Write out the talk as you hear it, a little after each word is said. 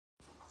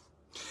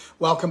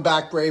Welcome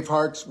back,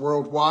 Bravehearts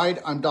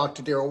Worldwide. I'm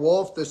Dr. Darrell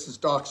Wolfe. This is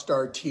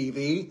DocStar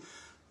TV.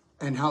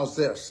 And how's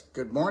this?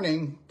 Good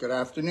morning, good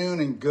afternoon,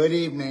 and good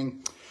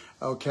evening.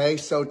 Okay,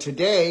 so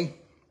today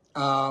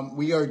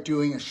we are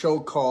doing a show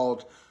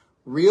called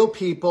Real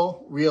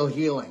People, Real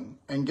Healing.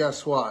 And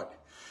guess what?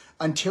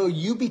 Until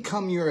you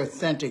become your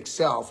authentic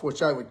self,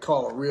 which I would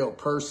call a real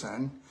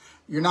person,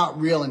 you're not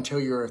real until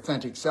your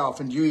authentic self.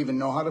 And do you even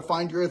know how to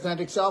find your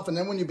authentic self? And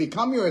then when you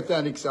become your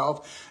authentic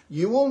self,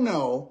 you will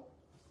know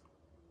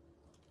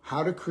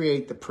how to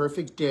create the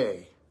perfect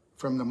day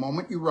from the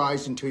moment you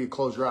rise until you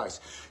close your eyes.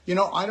 You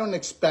know, I don't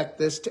expect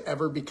this to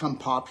ever become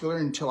popular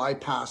until I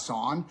pass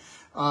on.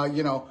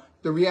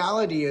 The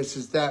reality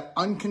is that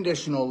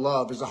unconditional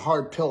love is a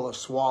hard pill to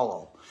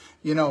swallow.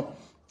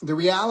 The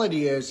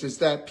reality is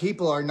that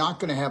people are not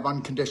going to have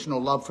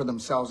unconditional love for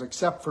themselves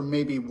except for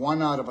maybe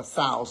 1 out of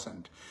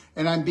 1,000.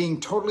 And I'm being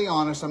totally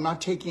honest. I'm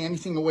not taking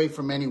anything away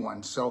from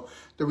anyone. So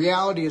the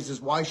reality is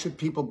why should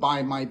people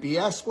buy my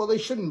BS? Well, they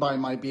shouldn't buy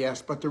my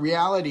BS. But the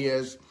reality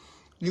is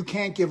you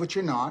can't give what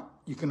you're not.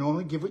 You can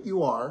only give what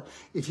you are.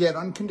 If you had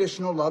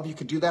unconditional love, you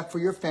could do that for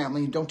your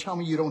family. Don't tell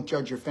me you don't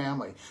judge your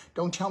family.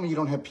 Don't tell me you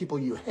don't have people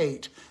you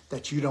hate,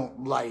 that you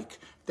don't like,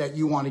 that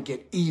you want to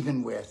get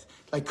even with.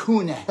 Like, who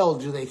in the hell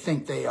do they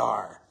think they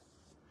are?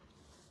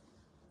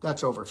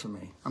 That's over for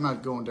me. I'm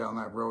not going down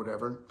that road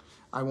ever.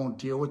 I won't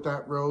deal with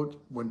that road.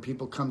 When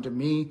people come to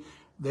me,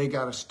 they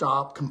got to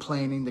stop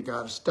complaining. They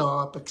got to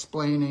stop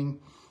explaining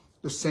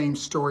the same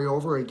story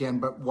over again.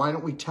 But why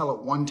don't we tell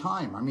it one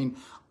time? I mean,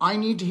 I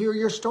need to hear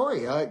your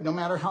story, no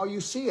matter how you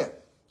see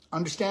it.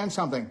 Understand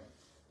something.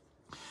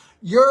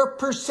 Your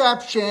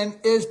perception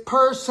is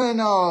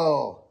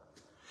personal.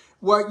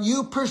 What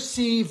you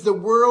perceive the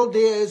world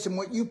is and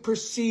what you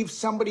perceive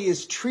somebody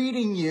is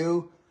treating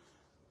you,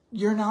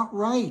 you're not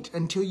right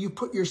until you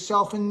put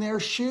yourself in their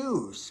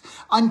shoes.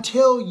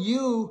 Until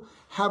you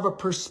have a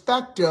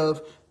perspective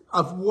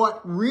of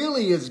what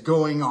really is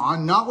going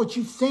on, not what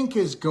you think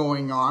is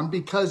going on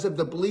because of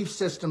the belief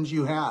systems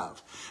you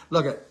have.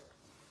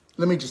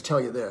 Let me just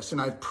tell you this,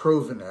 and I've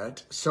proven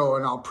it,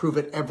 and I'll prove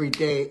it every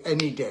day,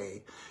 any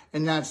day.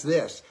 And that's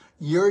this.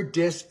 Your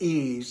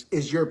dis-ease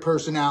is your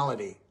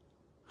personality.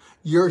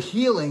 Your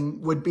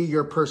healing would be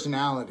your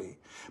personality.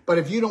 But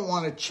if you don't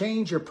want to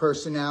change your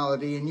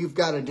personality and you've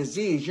got a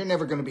disease, you're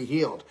never going to be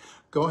healed.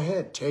 Go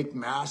ahead, take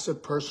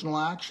massive personal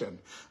action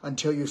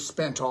until you've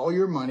spent all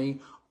your money,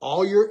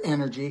 all your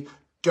energy.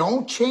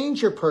 Don't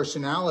change your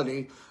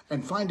personality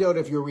and find out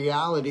if your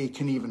reality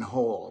can even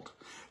hold.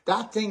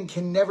 That thing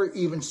can never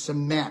even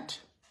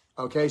cement.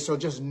 Okay, so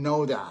just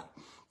know that.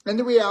 And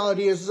the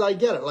reality is I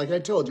get it. Like I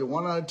told you,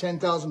 1 out of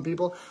 10,000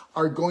 people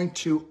are going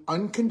to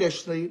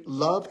unconditionally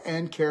love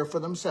and care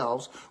for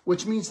themselves,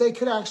 which means they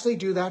could actually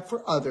do that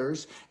for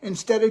others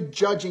instead of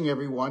judging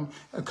everyone.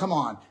 Come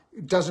on.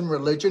 Doesn't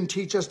religion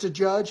teach us to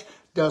judge?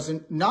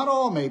 Not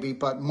all maybe,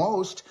 but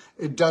most.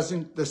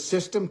 Doesn't the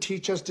system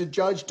teach us to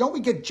judge? Don't we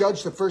get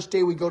judged the first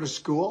day we go to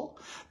school?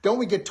 Don't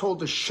we get told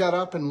to shut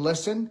up and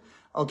listen?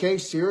 Okay,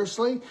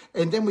 seriously?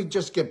 And then we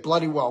just get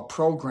bloody well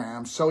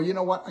programmed. So you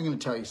know what? I'm going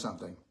to tell you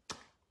something.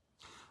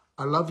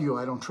 I love you,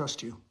 I don't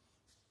trust you.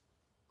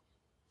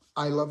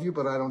 I love you,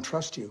 but I don't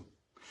trust you.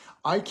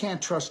 I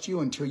can't trust you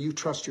until you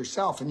trust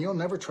yourself, and you'll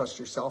never trust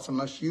yourself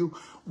unless you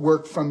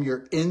work from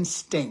your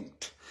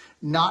instinct,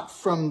 not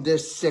from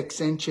this 6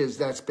 inches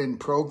that's been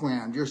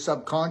programmed. Your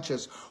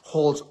subconscious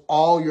holds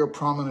all your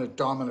prominent,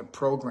 dominant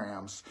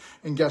programs.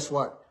 And guess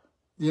what?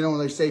 You know, when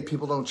they say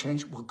people don't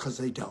change, well, because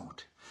they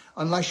don't.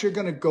 Unless you're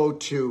going to go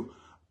to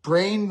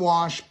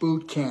brainwash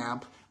boot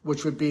camp,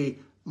 which would be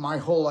my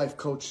whole life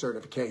coach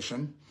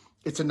certification.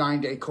 It's a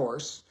 9-day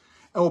course.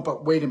 Oh,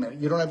 but wait a minute.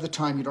 You don't have the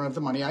time. You don't have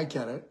the money. I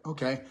get it.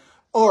 Okay.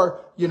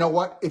 Or, you know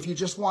what? If you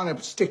just want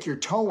to stick your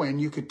toe in,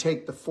 you could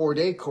take the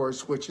 4-day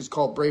course, which is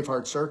called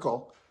Braveheart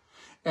Circle.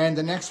 And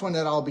the next one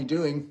that I'll be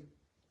doing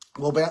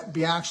will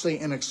be actually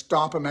in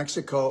Ixtapa,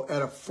 Mexico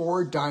at a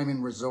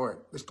 4-diamond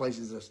resort. This place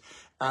is just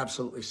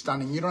absolutely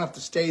stunning. You don't have to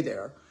stay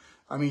there.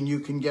 I mean, you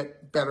can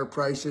get better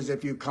prices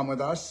if you come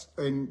with us,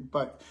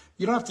 but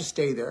you don't have to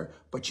stay there,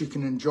 but you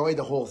can enjoy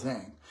the whole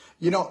thing.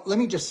 You know, let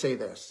me just say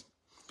this.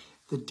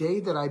 The day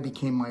that I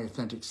became my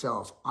authentic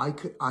self, I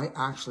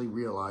actually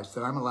realized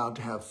that I'm allowed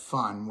to have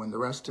fun when the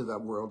rest of the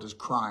world is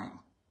crying.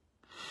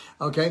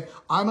 Okay?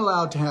 I'm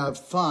allowed to have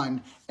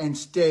fun and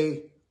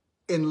stay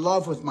in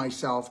love with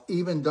myself,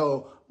 even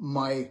though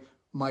my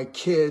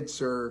kids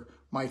or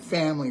my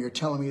family are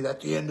telling me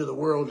that the end of the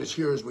world is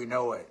here as we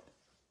know it.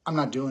 I'm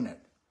not doing it.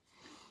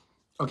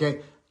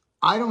 Okay?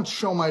 I don't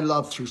show my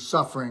love through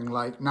suffering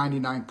like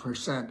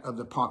 99% of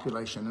the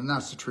population, and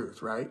that's the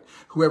truth, right?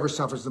 Whoever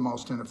suffers the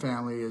most in a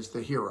family is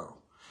the hero.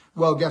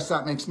 Well, guess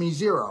that makes me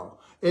 0.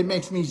 It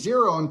makes me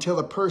 0 until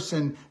the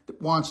person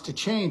wants to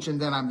change,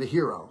 and then I'm the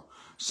hero.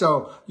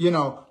 So, you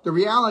know, the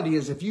reality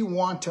is if you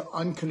want to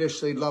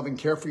unconditionally love and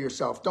care for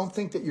yourself, don't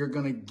think that you're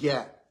going to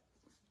get,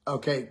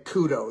 okay,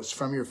 kudos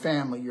from your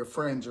family, your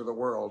friends, or the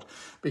world,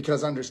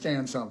 because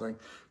understand something.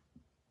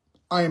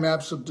 I am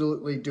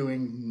absolutely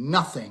doing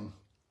nothing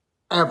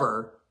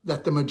ever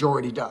that the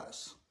majority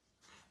does.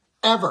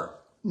 ever.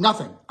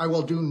 Nothing. I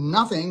will do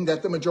nothing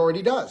that the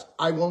majority does.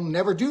 I will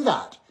never do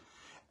that.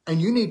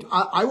 And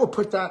I will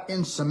put that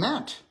in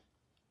cement.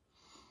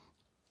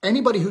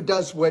 Anybody who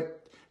does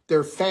what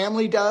their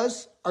family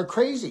does are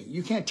crazy.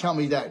 You can't tell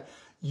me that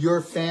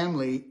your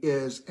family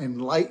is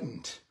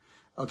enlightened,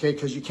 okay?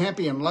 Because you can't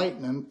be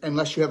enlightened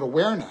unless you have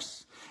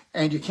awareness.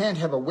 And you can't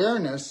have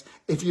awareness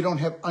if you don't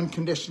have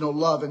unconditional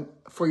love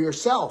for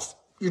yourself.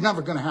 You're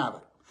never going to have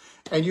it.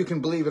 And you can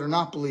believe it or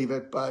not believe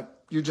it,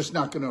 but you're just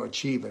not going to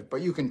achieve it.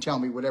 But you can tell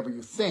me whatever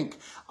you think.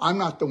 I'm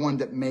not the one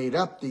that made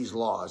up these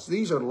laws.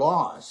 These are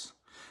laws.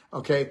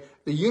 Okay,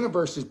 the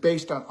universe is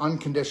based on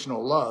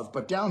unconditional love,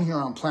 but down here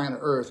on planet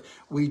Earth,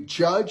 we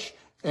judge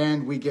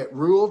and we get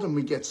ruled and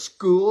we get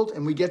schooled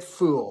and we get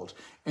fooled.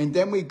 And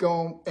then we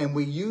go and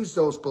we use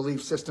those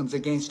belief systems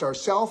against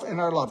ourselves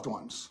and our loved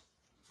ones.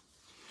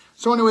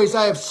 So anyways,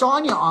 I have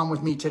Sonia on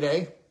with me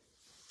today,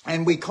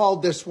 and we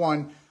called this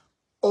one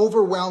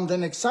Overwhelmed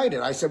and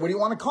Excited. I said, what do you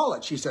want to call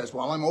it? She says,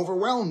 well, I'm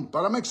overwhelmed,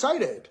 but I'm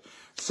excited.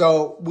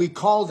 So we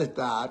called it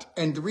that.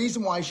 And the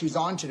reason why she's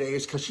on today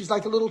is because she's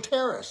like a little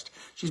terrorist.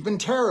 She's been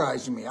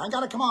terrorizing me. I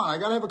got to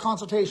have a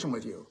consultation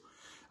with you.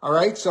 All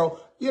right. So,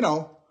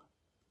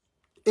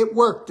 it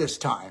worked this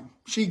time.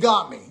 She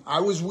got me.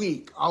 I was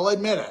weak. I'll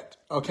admit it.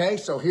 Okay.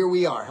 So here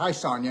we are. Hi,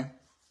 Sonia.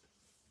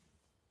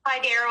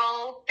 Hi,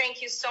 Darrell.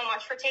 Thank you so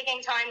much for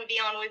taking time to be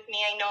on with me.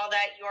 I know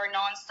that you're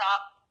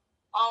nonstop,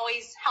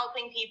 always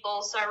helping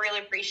people. So I really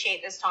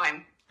appreciate this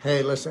time.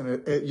 Hey,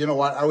 listen, you know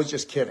what? I was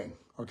just kidding.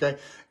 Okay.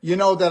 You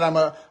know that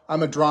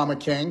I'm a drama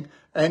king.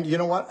 And you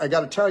know what? I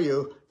got to tell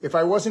you, if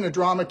I wasn't a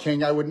drama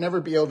king, I would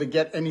never be able to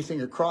get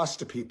anything across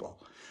to people.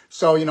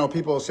 So,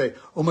 people will say,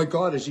 oh my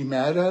God, is he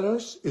mad at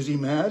us? Is he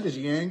mad? Is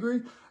he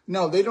angry?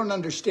 No, they don't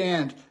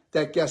understand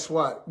that. Guess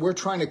what? We're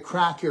trying to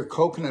crack your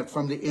coconut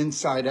from the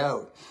inside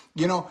out.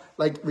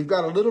 Like we've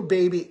got a little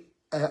baby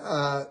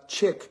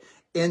chick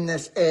in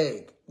this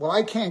egg. Well,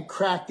 I can't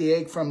crack the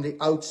egg from the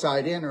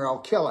outside in or I'll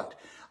kill it.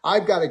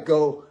 I've got to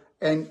go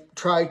and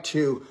try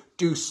to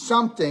do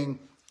something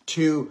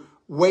to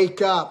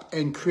wake up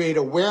and create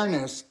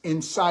awareness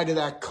inside of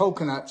that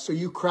coconut so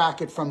you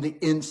crack it from the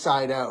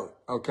inside out,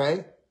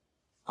 okay?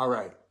 All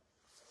right.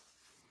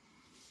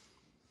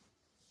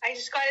 I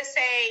just got to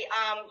say,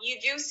 you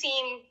do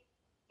seem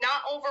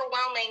not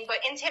overwhelming, but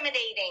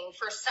intimidating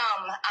for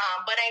some,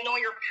 but I know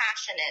you're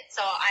passionate,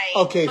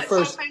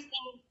 first, sometimes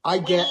we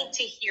need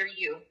to hear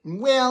you.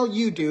 Well,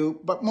 you do,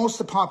 but most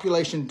of the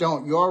population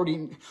don't.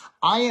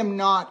 I am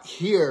not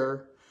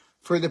here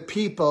for the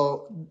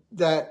people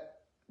that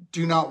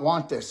do not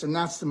want this. And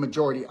that's the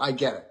majority. I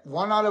get it.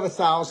 1 out of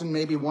 1,000,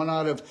 maybe 1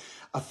 out of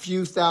a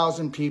few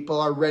thousand people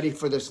are ready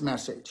for this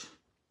message.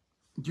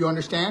 Do you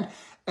understand?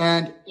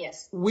 And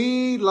yes,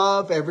 we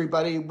love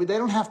everybody. They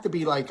don't have to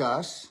be like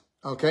us.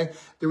 Okay.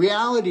 The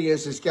reality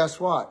is guess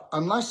what?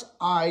 Unless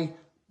I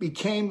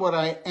became what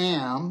I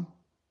am,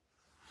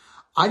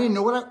 I didn't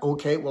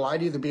know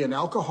I'd either be an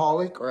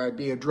alcoholic or I'd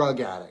be a drug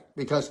addict,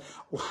 because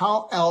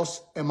how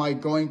else am I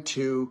going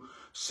to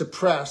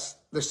suppress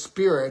the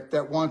spirit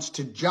that wants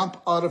to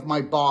jump out of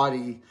my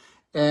body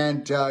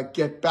and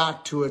get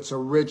back to its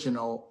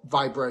original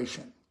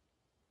vibration?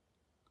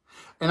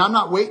 And I'm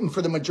not waiting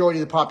for the majority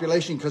of the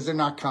population, because they're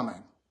not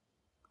coming.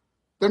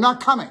 They're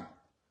not coming.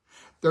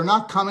 They're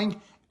not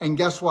coming. And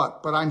guess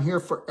what? But I'm here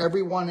for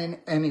everyone and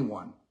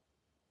anyone.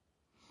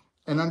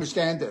 And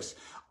understand this.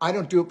 I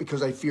don't do it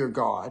because I fear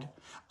God.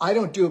 I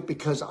don't do it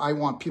because I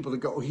want people to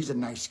go, oh, he's a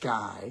nice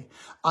guy.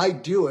 I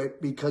do it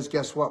because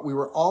guess what? We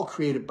were all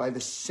created by the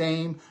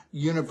same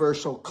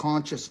universal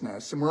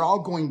consciousness, and we're all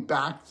going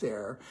back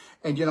there.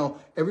 And,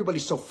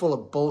 everybody's so full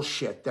of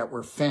bullshit that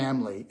we're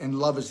family and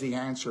love is the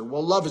answer.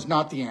 Well, love is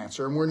not the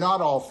answer, and we're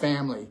not all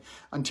family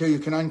until you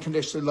can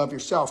unconditionally love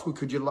yourself. Who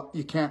could you love?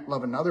 You can't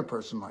love another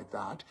person like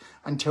that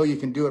until you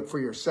can do it for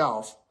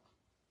yourself.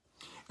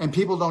 And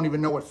people don't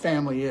even know what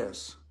family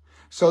is.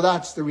 So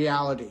that's the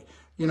reality.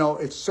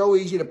 It's so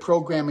easy to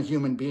program a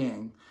human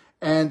being.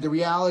 And the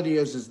reality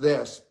is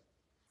this.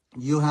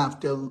 You have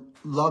to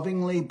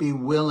lovingly be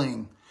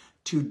willing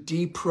to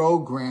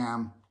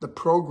deprogram the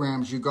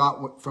programs you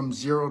got from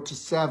 0 to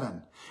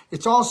 7.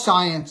 It's all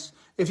science.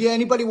 If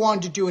anybody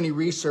wanted to do any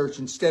research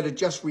instead of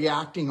just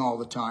reacting all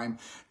the time,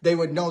 they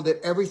would know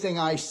that everything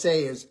I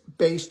say is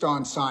based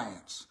on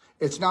science.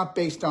 It's not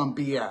based on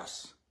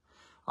BS.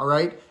 All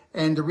right?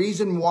 And the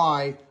reason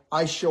why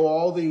I show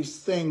all these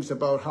things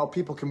about how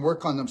people can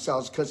work on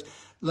themselves, because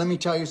let me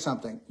tell you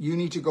something. You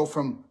need to go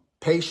from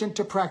patient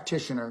to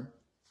practitioner,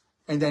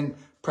 and then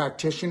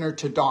practitioner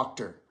to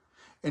doctor.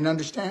 And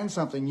understand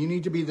something. You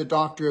need to be the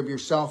doctor of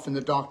yourself and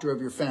the doctor of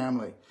your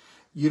family.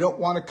 You don't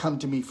want to come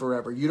to me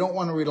forever. You don't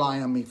want to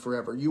rely on me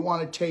forever. You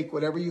want to take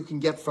whatever you can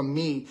get from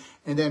me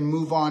and then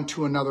move on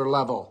to another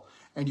level.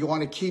 And you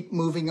want to keep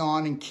moving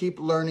on and keep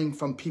learning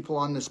from people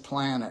on this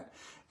planet.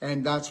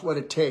 And that's what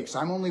it takes.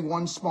 I'm only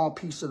one small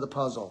piece of the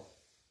puzzle.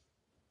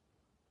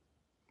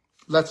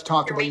 Let's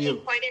talk about you. You're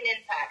making quite an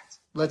impact.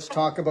 Let's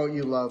talk about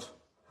you, love.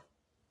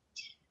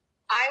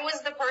 I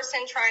was the person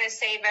trying to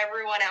save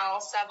everyone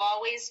else. I've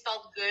always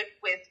felt good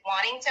with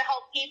wanting to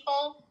help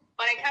people,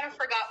 but I kind of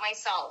forgot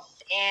myself,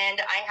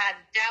 and I had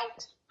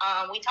doubt.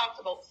 We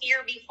talked about fear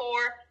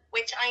before,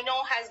 which I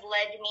know has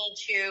led me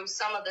to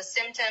some of the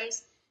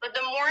symptoms. But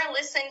the more I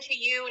listen to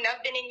you, and I've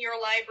been in your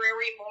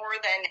library more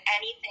than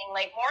anything,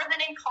 like more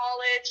than in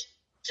college,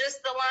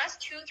 just the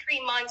last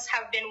 2-3 months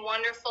have been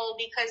wonderful,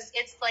 because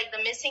it's like the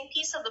missing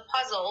piece of the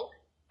puzzle,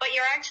 but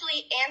you're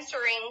actually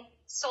answering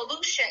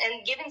solution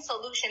and giving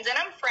solutions.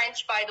 And I'm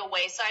French, by the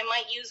way, so I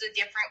might use a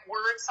different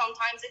word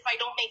sometimes. If I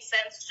don't make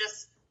sense,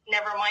 just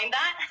never mind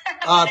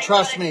that.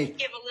 Trust me,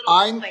 give a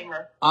little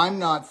disclaimer. I'm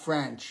not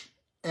French.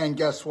 And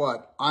guess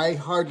what? I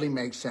hardly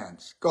make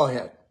sense. Go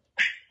ahead.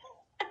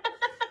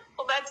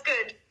 Well, that's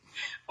good.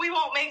 We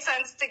won't make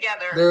sense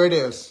together. There it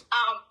is.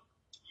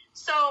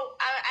 So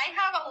I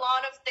have a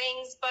lot of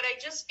things, but I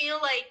just feel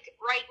like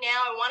right now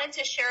I wanted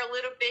to share a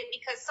little bit,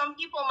 because some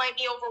people might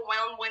be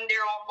overwhelmed when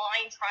they're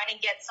online trying to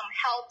get some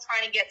help,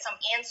 trying to get some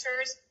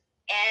answers.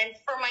 And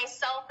for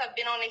myself, I've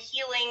been on a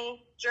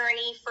healing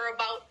journey for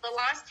about the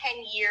last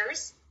 10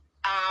 years.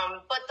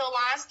 But the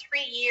last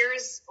 3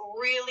 years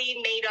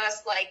really made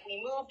us, like, we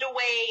moved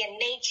away in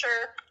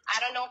nature. I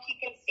don't know if you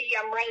can see,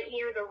 I'm right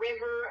near the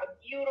river, a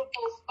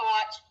beautiful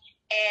spot.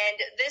 And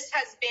this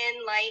has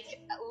been like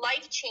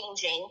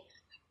life-changing.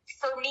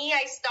 For me,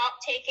 I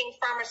stopped taking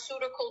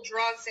pharmaceutical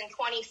drugs in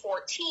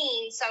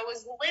 2014. So I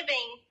was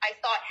living, I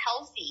thought,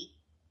 healthy.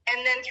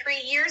 And then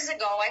 3 years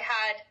ago,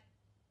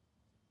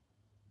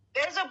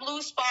 there's a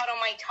blue spot on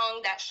my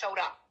tongue that showed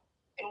up.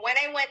 And when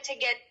I went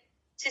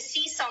to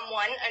see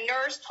someone, a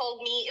nurse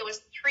told me it was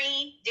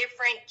 3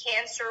 different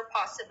cancer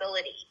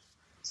possibilities.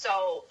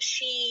 So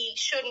she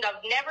shouldn't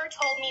have never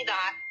told me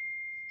that.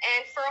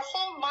 And for a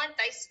whole month,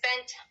 I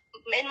spent,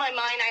 in my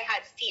mind, I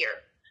had fear.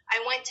 I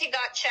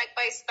got checked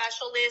by a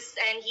specialist,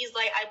 and he's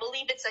like, I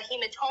believe it's a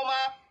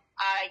hematoma.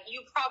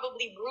 You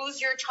probably bruised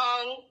your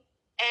tongue.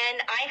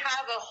 And I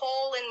have a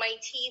hole in my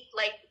teeth,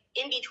 like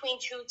in between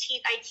 2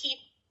 teeth. I keep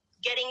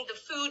getting the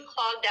food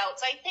clogged out.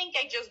 So I think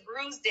I just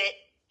bruised it,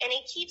 and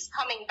it keeps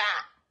coming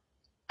back.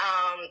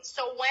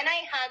 So when I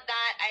had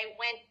that, I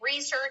went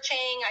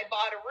researching. I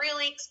bought a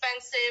really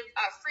expensive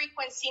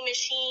frequency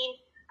machine.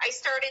 I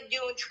started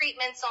doing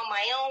treatments on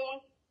my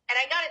own. And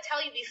I got to tell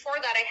you, before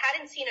that, I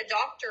hadn't seen a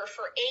doctor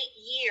for 8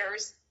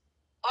 years,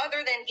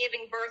 other than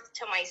giving birth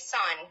to my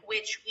son,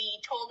 which we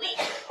totally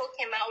took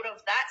him out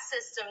of that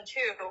system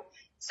too.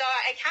 So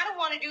I kind of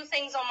want to do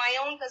things on my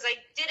own, because I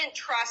didn't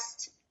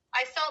trust.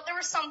 I felt there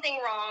was something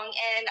wrong,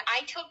 and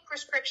I took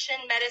prescription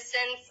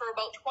medicine for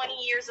about 20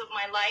 years of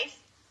my life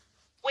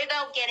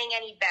without getting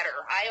any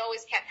better. I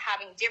always kept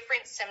having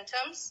different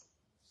symptoms.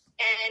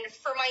 And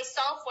for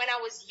myself, when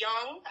I was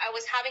young, I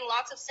was having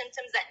lots of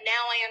symptoms that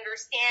now I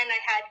understand. I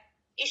had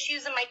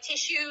issues in my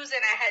tissues,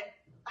 and I had,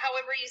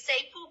 however you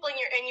say, poop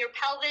in your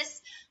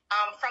pelvis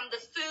from the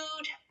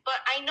food.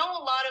 But I know a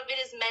lot of it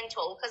is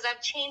mental, because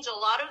I've changed a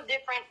lot of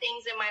different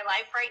things in my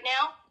life right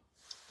now.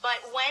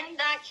 But when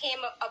that came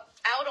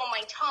out on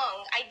my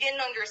tongue, I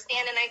didn't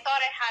understand, and I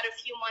thought I had a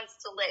few months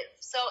to live.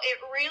 So it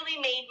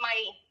really made my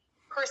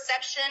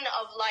perception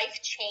of life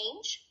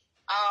change.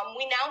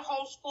 We now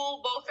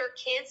homeschool both our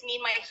kids,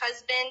 me and my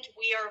husband.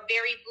 We are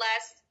very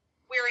blessed.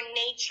 We're in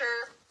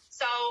nature.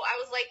 So I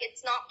was like,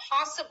 it's not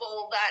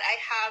possible that I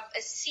have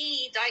a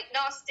C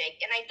diagnostic,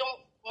 and I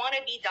don't want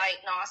to be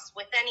diagnosed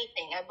with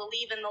anything. I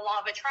believe in the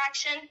law of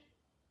attraction,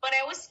 but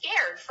I was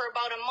scared for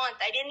about a month.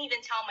 I didn't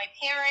even tell my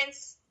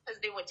parents, because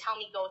they would tell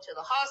me, go to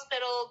the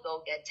hospital,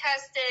 go get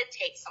tested,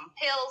 take some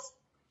pills.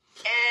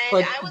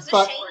 And I was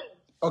ashamed.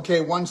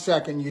 Okay, 1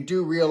 second. You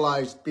do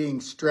realize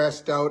being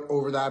stressed out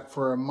over that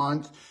for a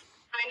month.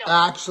 I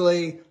know.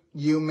 Actually,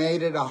 you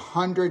made it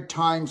 100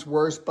 times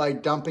worse by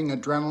dumping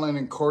adrenaline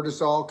and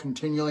cortisol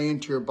continually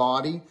into your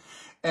body.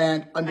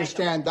 And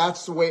understand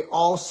that's the way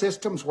all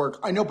systems work.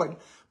 I know,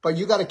 but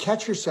you got to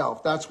catch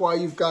yourself. That's why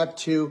you've got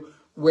to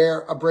wear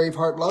a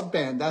Braveheart love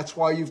band. That's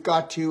why you've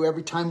got to,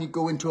 every time you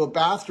go into a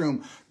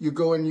bathroom, you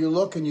go and you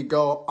look and you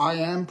go, I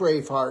am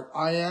Braveheart.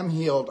 I am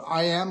healed.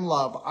 I am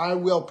love. I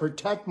will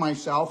protect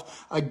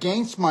myself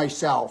against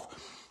myself.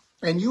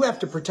 And you have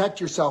to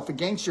protect yourself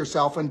against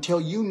yourself until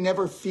you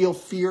never feel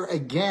fear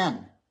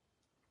again.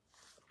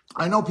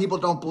 I know people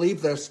don't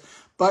believe this,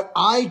 but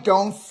I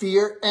don't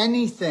fear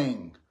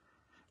anything.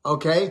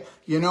 Okay?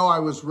 You know, I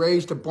was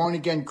raised a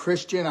born-again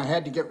Christian. I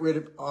had to get rid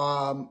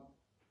of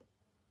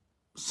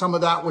some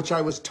of that which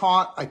I was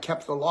taught. I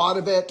kept a lot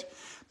of it.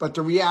 But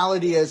the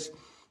reality is,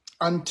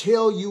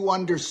 until you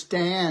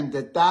understand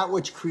that that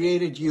which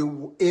created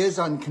you is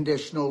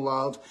unconditional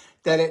love,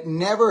 that it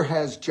never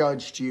has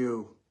judged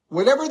you,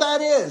 whatever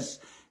that is.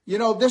 You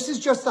know, this is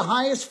just the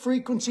highest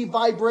frequency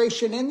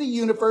vibration in the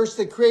universe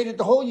that created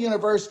the whole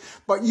universe.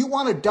 But you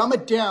want to dumb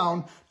it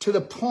down to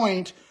the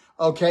point,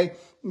 okay,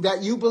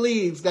 that you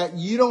believe that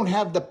you don't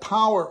have the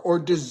power or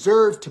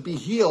deserve to be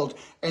healed.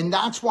 And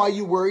that's why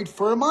you worried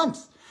for a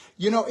month.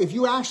 You know, if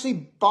you actually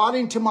bought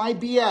into my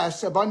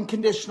BS of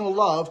unconditional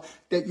love,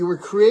 that you were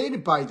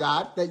created by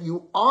that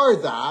you are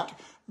that,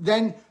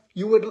 then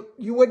you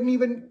wouldn't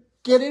even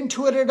get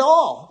into it at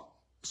all.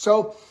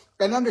 So,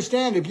 and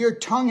understand, if your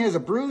tongue has a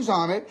bruise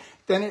on it,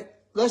 then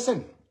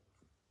listen,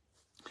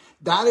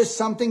 that is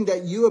something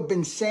that you have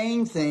been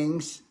saying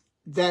things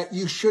that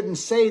you shouldn't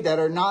say that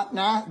are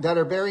that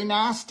are very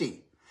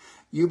nasty.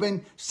 You've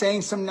been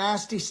saying some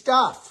nasty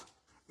stuff,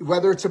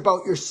 whether it's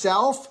about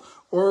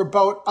yourself or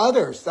about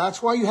others.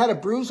 That's why you had a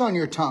bruise on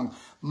your tongue.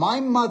 My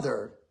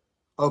mother,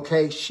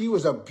 okay, she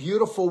was a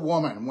beautiful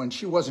woman when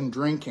she wasn't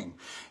drinking.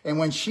 And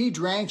when she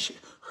drank,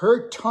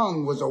 her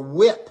tongue was a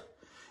whip.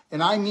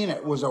 And I mean,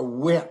 it was a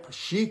whip.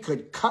 She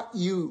could cut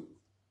you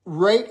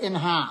right in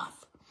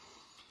half.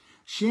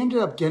 She ended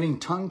up getting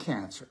tongue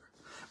cancer.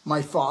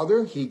 My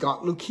father, he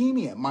got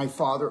leukemia. My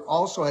father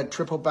also had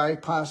triple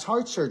bypass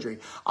heart surgery.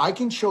 I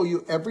can show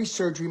you every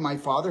surgery my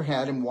father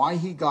had and why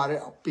he got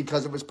it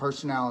because of his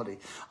personality.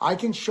 I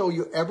can show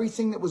you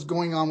everything that was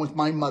going on with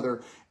my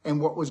mother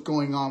and what was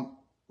going on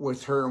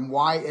with her and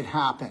why it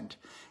happened.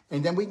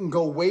 And then we can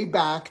go way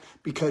back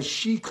because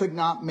she could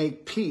not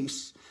make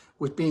peace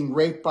with being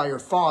raped by her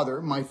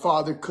father. My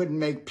father couldn't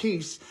make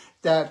peace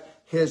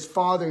that his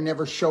father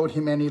never showed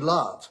him any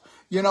love.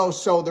 You know,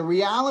 so the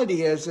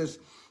reality is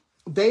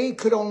they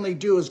could only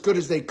do as good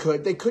as they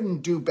could. They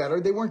couldn't do better.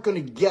 They weren't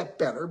going to get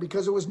better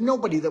because there was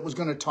nobody that was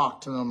going to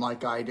talk to them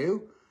like I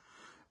do.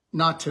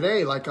 Not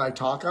today like I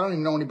talk. I don't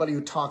even know anybody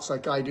who talks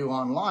like I do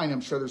online.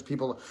 I'm sure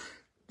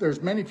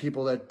there's many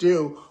people that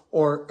do,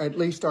 or at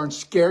least aren't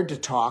scared to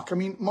talk. I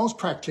mean, most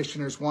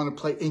practitioners want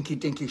to play Inky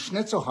Dinky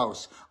Schnitzel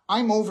House.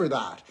 I'm over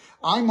that.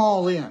 I'm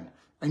all in.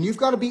 And you've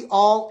got to be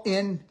all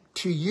in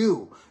to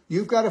you.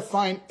 You've got to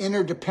find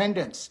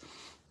interdependence.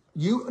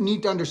 You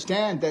need to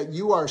understand that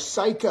you are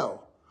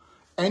psycho.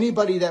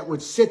 Anybody that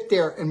would sit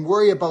there and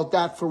worry about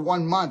that for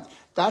 1 month,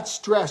 that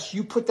stress,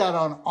 you put that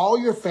on all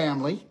your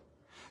family.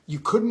 You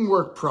couldn't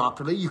work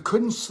properly. You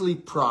couldn't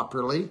sleep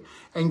properly.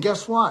 And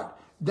guess what?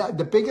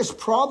 The biggest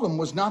problem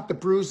was not the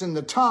bruise in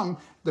the tongue.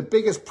 The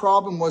biggest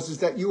problem was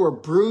that you were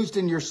bruised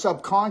in your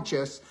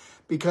subconscious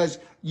because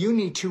you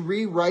need to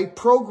rewrite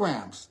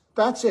programs.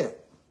 That's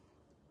it.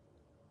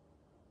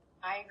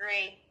 I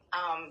agree.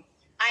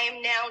 I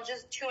am now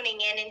just tuning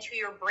into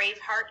your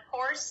Braveheart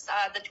course,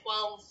 the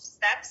 12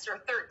 steps or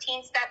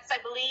 13 steps, I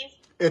believe.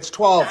 It's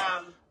 12.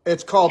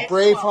 It's called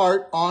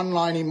Braveheart 12.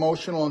 Online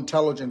Emotional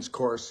Intelligence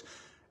course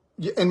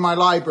in my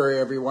library,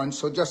 everyone.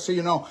 So just so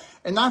you know,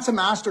 and that's a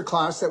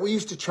masterclass that we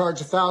used to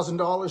charge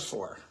 $1,000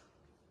 for.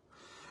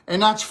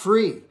 And that's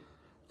free.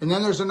 And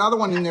then there's another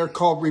one in there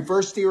called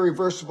Reverse the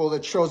Irreversible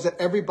that shows that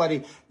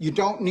everybody, you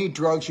don't need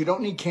drugs, you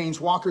don't need canes,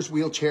 walkers,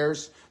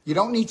 wheelchairs, you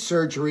don't need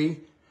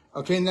surgery.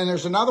 Okay, and then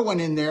there's another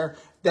one in there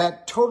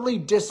that totally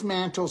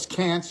dismantles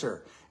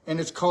cancer. And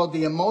it's called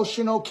The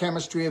Emotional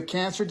Chemistry of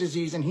Cancer,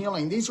 Disease, and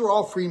Healing. These are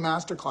all free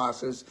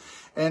masterclasses.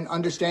 And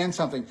understand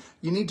something.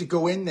 You need to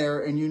go in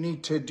there and you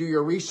need to do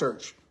your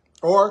research.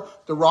 Or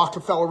the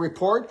Rockefeller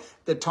Report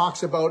that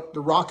talks about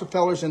the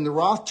Rockefellers and the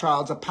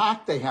Rothschilds, a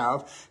pact they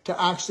have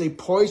to actually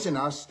poison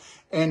us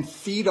and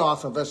feed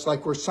off of us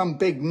like we're some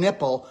big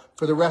nipple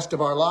for the rest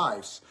of our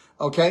lives.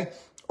 Okay?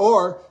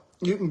 Or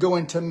you can go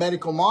into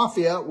Medical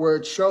Mafia where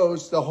it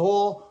shows the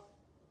whole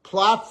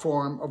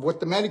platform of what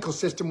the medical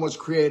system was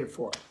created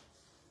for.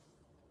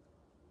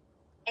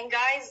 And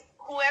guys,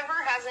 whoever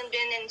hasn't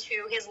been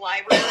into his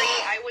library,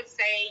 I would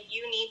say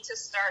you need to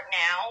start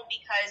now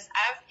because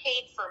I've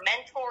paid for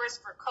mentors,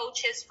 for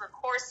coaches, for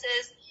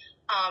courses,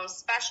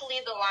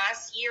 especially the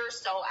last year or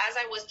so as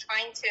I was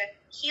trying to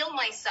heal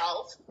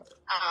myself.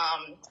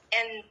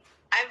 And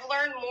I've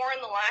learned more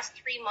in the last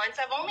 3 months.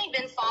 I've only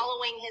been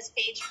following his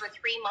page for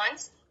 3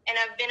 months. And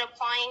I've been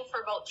applying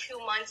for about 2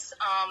 months,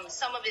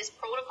 some of his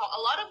protocol.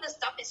 A lot of the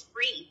stuff is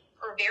free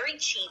or very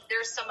cheap.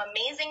 There's some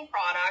amazing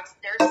products.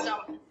 There's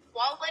some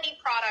quality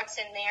products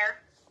in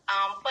there.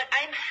 But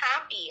I'm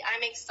happy.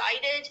 I'm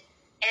excited.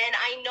 And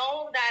I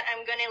know that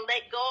I'm going to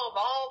let go of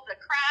all the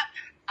crap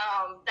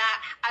that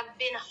I've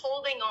been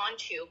holding on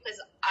to. Because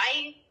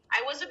I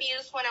was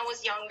abused when I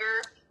was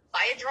younger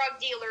by a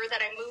drug dealer that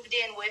I moved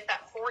in with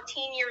at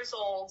 14 years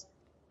old.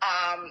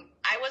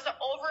 I was an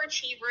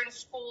overachiever in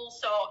school,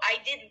 so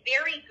I did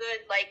very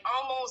good, like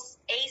almost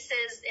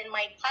aces in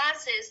my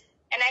classes,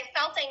 and I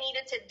felt I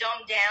needed to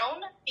dumb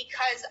down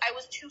because I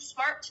was too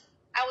smart.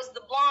 I was the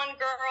blonde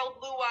girl,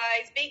 blue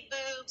eyes, big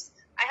boobs.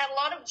 I had a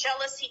lot of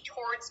jealousy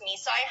towards me,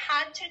 so I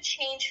had to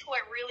change who I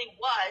really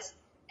was,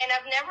 and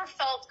I've never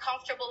felt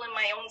comfortable in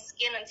my own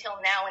skin until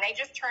now, and I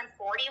just turned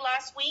 40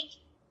 last week.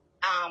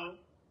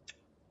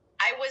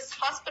 I was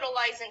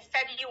hospitalized in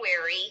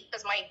February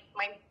because my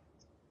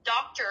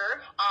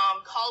doctor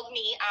called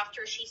me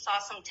after she saw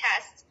some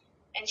tests,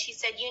 and she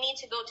said, you need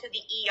to go to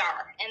the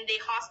ER. And they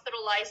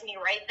hospitalized me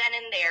right then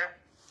and there.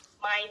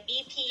 My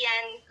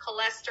BPN,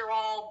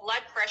 cholesterol,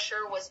 blood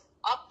pressure was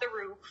up the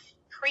roof,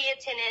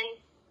 creatinine,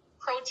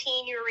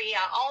 proteinuria,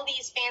 all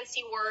these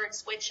fancy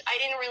words, which I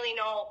didn't really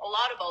know a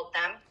lot about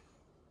them.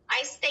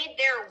 I stayed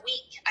there a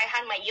week. I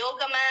had my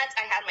yoga mat,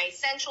 I had my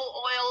essential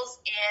oils,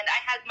 and I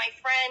had my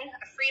friend,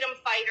 a freedom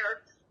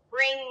fighter,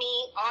 bring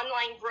me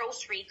online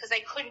grocery because I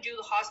couldn't do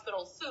the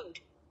hospital food.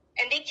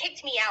 And they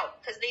kicked me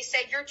out because they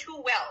said, you're too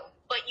well,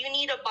 but you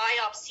need a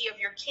biopsy of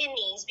your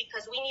kidneys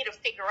because we need to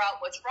figure out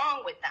what's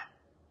wrong with them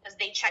because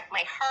they they checked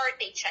my heart,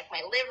 they checked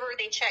my liver,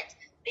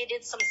 they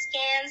did some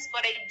scans,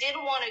 but I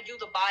didn't want to do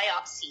the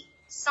biopsy.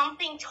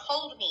 Something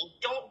told me,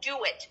 don't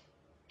do it.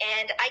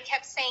 And I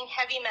kept saying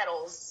heavy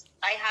metals.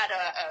 I had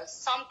a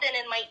something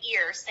in my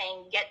ear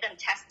saying, get them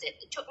tested.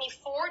 It took me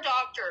 4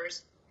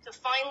 doctors to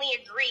finally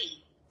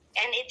agree.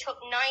 And it took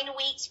 9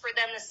 weeks for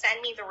them to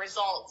send me the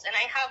results. And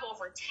I have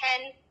over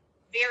 10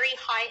 very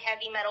high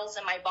heavy metals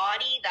in my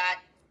body that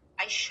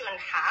I shouldn't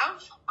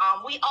have.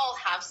 We all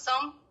have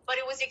some, but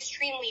it was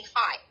extremely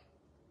high.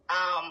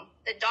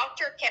 The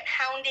doctor kept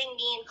hounding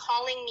me and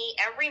calling me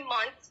every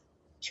month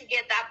to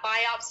get that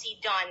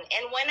biopsy done.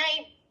 And when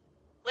I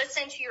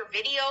listened to your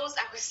videos,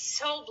 I was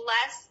so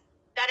blessed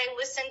that I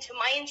listened to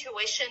my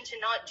intuition to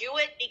not do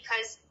it,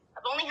 because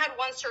I've only had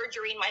 1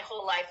 surgery in my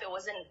whole life. It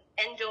was an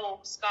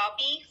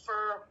endoscopy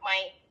for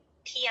my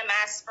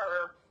PMS,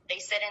 for, they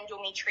said,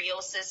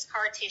 endometriosis,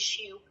 scar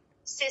tissue,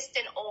 cyst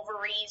in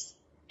ovaries.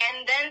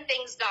 And then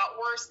things got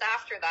worse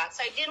after that.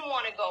 So I didn't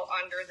want to go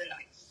under the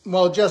knife.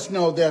 Well, just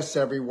know this,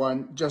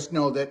 everyone. Just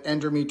know that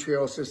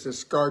endometriosis is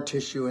scar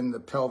tissue in the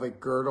pelvic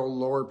girdle,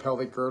 lower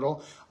pelvic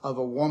girdle of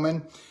a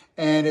woman.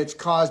 And it's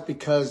caused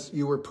because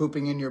you were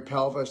pooping in your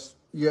pelvis.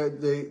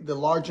 The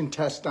large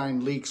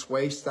intestine leaks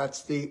waste.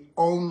 That's the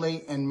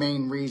only and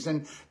main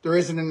reason. There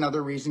isn't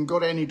another reason. Go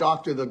to any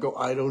doctor, they'll go,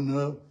 I don't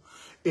know.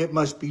 It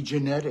must be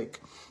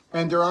genetic.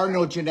 And there are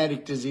no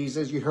genetic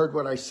diseases. You heard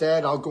what I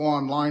said. I'll go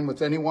online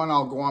with anyone.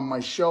 I'll go on my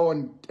show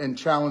and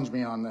challenge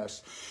me on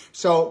this.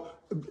 So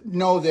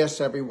know this,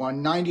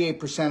 everyone.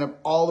 98% of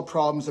all the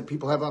problems that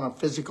people have on a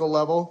physical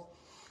level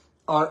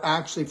are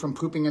actually from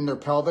pooping in their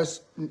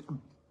pelvis.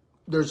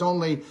 There's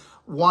only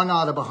 1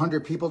 out of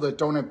 100 people that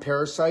don't have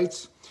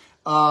parasites.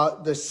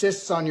 The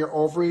cysts on your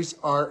ovaries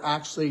are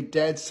actually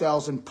dead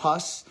cells and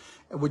pus.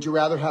 Would you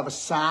rather have a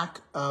sac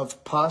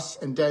of pus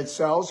and dead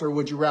cells, or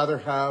would you rather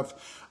have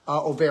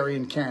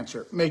ovarian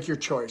cancer? Make your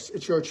choice.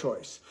 It's your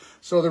choice.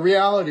 So the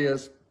reality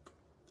is,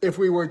 if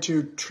we were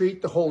to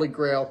treat the Holy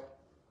Grail,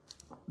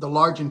 the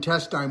large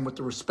intestine, with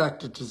the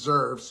respect it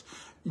deserves,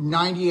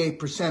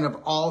 98%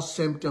 of all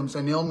symptoms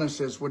and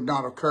illnesses would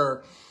not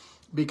occur,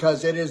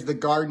 because it is the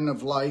garden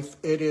of life.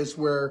 It is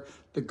where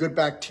the good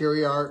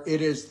bacteria are.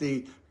 It is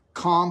the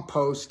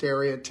compost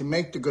area to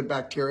make the good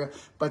bacteria.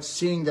 But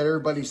seeing that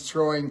everybody's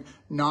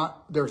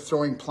they're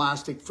throwing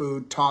plastic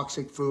food,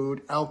 toxic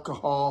food,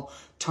 alcohol,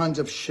 tons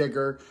of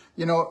sugar.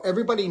 You know,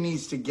 everybody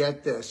needs to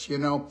get this. You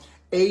know,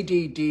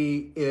 ADD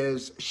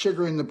is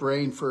sugar in the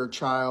brain for a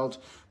child,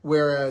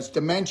 whereas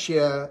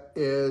dementia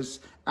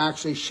is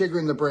actually sugar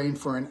in the brain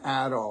for an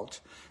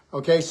adult.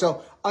 Okay,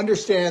 so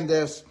understand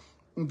this,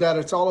 that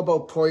it's all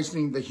about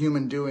poisoning the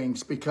human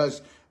doings,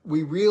 because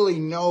we really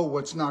know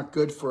what's not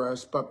good for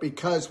us, but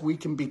because we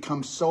can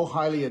become so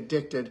highly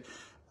addicted,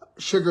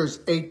 sugar's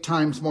 8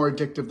 times more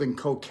addictive than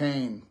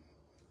cocaine.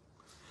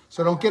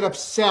 So don't get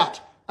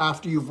upset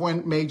after you've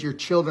made your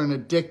children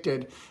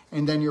addicted,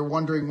 and then you're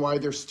wondering why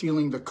they're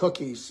stealing the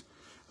cookies,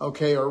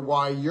 okay, or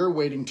why you're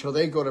waiting till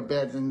they go to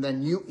bed and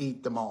then you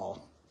eat them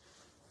all.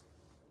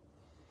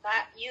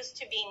 That used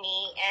to be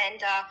me,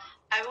 and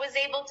I was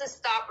able to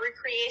stop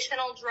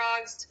recreational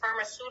drugs,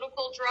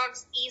 pharmaceutical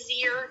drugs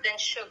easier than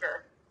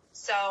sugar.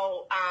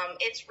 So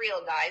it's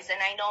real, guys. And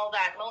I know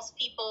that most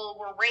people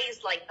were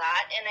raised like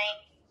that. And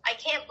I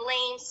can't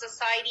blame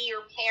society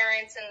or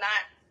parents and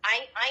that.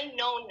 I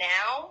know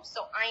now,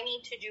 so I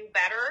need to do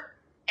better.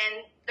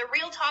 And the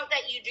real talk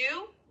that you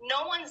do,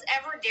 no one's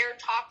ever dared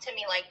talk to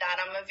me like that.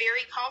 I'm a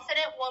very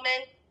confident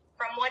woman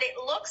from what it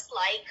looks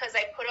like, because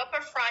I put up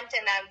a front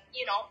and I've,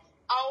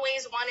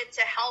 always wanted to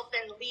help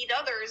and lead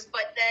others.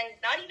 But then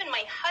not even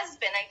my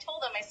husband, I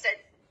told him, I said,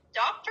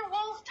 Dr.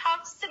 Wolfe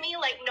talks to me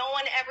like no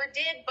one ever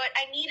did, but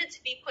I needed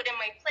to be put in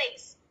my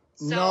place.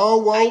 So no,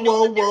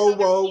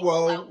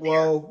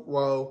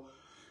 whoa.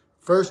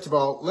 First of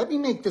all, let me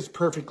make this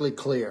perfectly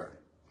clear.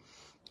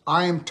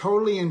 I am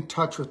totally in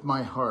touch with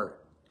my heart.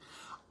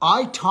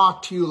 I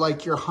talk to you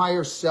like your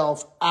higher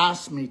self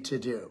asked me to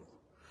do.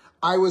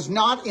 I was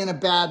not in a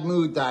bad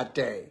mood that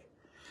day.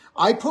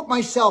 I put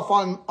myself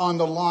on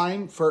the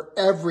line for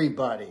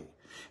everybody.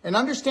 And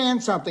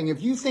understand something,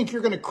 if you think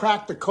you're going to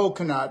crack the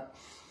coconut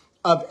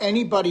of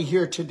anybody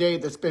here today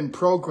that's been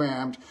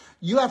programmed,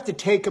 you have to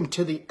take them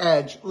to the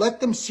edge, let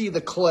them see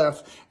the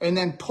cliff, and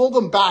then pull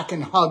them back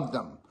and hug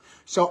them.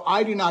 So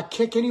I do not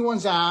kick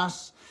anyone's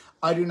ass.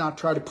 I do not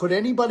try to put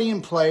anybody in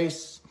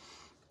place.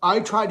 I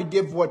try to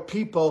give what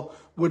people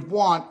would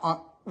want,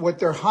 what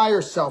their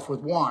higher self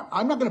would want.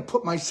 I'm not going to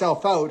put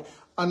myself out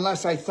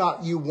unless I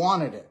thought you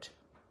wanted it.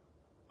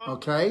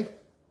 Okay?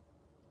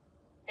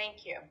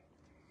 Thank you.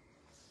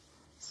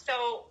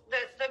 So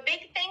the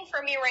big thing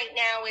for me right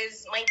now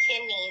is my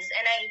kidneys,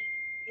 and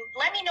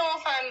let me know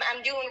if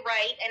I'm doing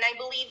right, and I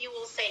believe you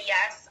will say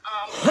yes.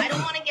 I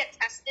don't want to get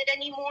tested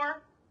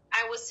anymore.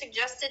 I was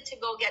suggested to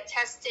go get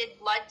tested,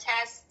 blood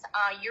tests,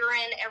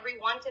 urine every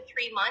 1 to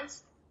 3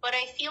 months, but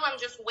I feel I'm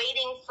just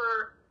waiting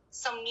for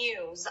some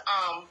news.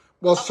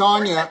 Well,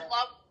 Sonia,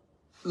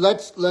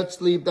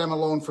 let's leave them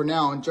alone for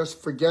now and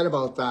just forget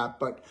about that.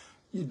 But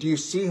do you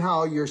see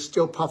how you're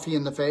still puffy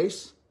in the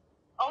face?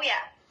 Oh,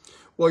 yeah.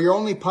 Well, you're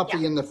only puffy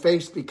Yeah. in the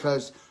face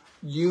because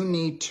you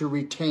need to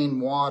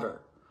retain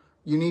water.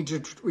 You need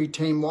to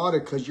retain water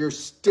because you're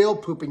still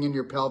pooping in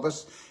your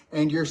pelvis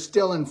and you're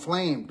still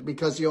inflamed,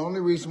 because the only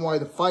reason why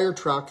the fire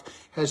truck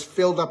has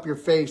filled up your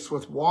face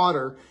with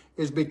water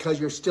is because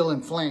you're still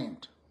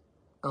inflamed.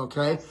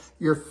 Okay? Yes.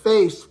 Your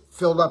face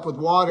filled up with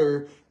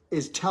water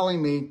is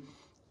telling me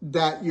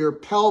that your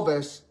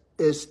pelvis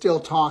is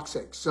still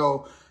toxic.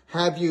 So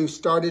have you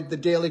started the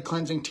daily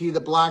cleansing tea, the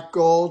black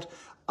gold?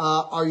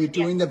 Are you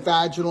doing the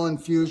vaginal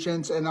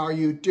infusions? And are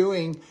you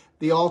doing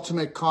the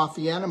ultimate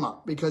coffee enema?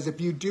 Because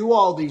if you do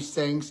all these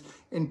things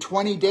in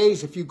 20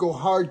 days, if you go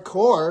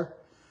hardcore,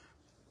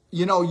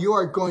 you know, you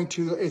are going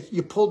to, if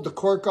you pulled the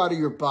cork out of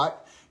your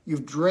butt,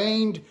 you've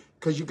drained,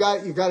 because you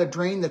got to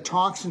drain the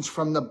toxins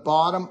from the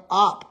bottom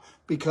up,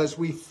 because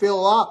we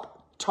fill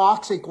up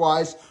toxic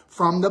wise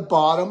from the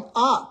bottom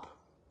up.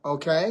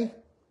 Okay?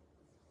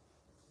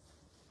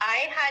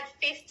 I had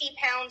 50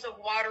 pounds of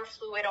water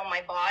fluid on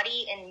my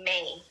body in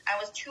May. I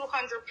was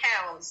 200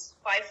 pounds,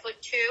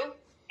 5'2", and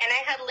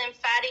I had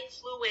lymphatic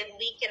fluid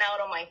leaking out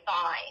of my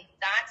thigh.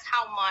 That's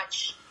how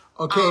much.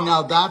 Okay,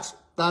 now that's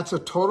a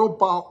total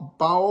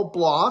bowel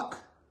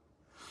block.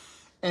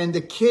 And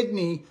the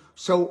kidney,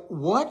 so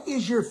what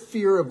is your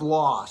fear of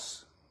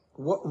loss?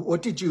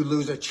 What did you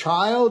lose? A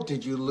child?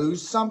 Did you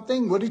lose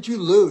something? What did you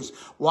lose?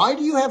 Why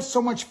do you have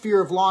so much fear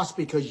of loss?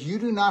 Because you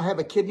do not have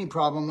a kidney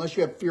problem unless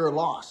you have fear of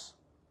loss.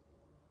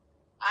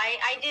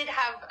 I did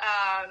have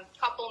a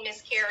couple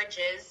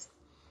miscarriages,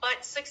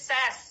 but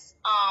success.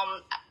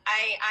 I'm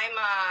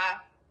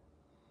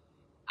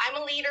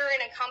a leader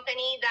in a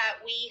company that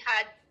we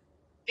had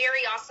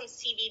very awesome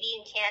CBD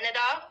in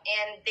Canada,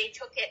 and they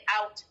took it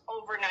out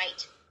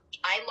overnight.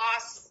 I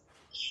lost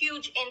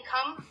huge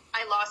income.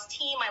 I lost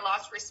team. I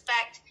lost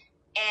respect,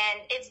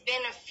 and it's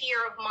been a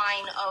fear of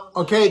mine.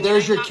 Okay,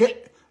 there's your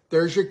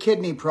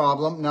kidney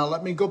problem. Now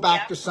let me go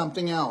back to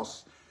something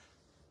else.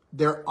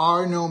 There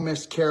are no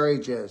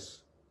miscarriages.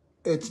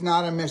 It's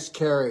not a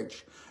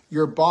miscarriage.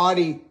 Your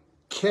body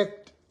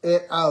kicked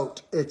it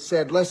out. It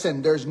said,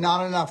 listen, there's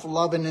not enough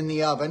loving in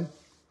the oven.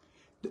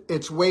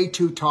 It's way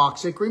too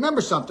toxic.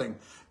 Remember something.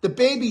 The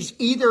baby's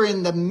either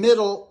in the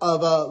middle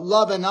of a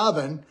loving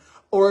oven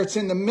or it's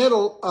in the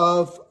middle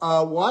of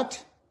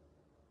what?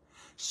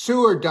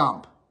 Sewer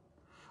dump.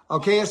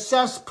 Okay, a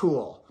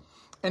cesspool.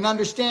 And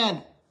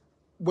understand,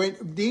 when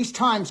these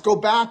times, go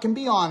back and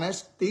be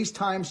honest, these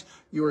times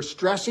you were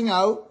stressing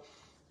out,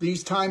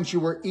 these times you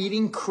were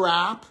eating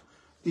crap,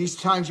 these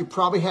times you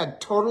probably had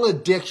total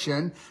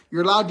addiction.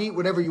 You're allowed to eat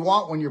whatever you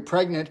want when you're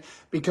pregnant,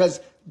 because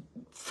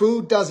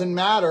food doesn't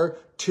matter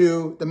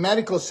to the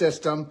medical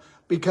system,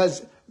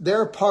 because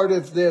they're part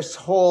of this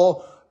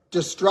whole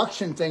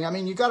destruction thing. I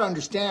mean, you got to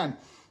understand,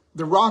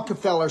 the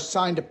Rockefellers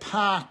signed a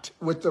pact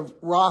with the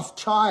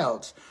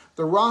Rothschilds.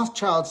 The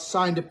Rothschilds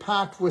signed a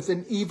pact with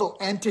an evil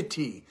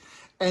entity.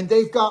 And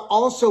they've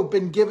also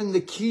been given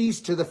the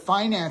keys to the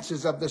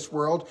finances of this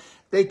world.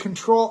 They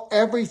control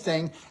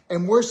everything,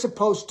 and we're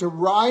supposed to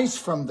rise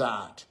from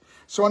that.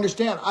 So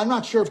understand, I'm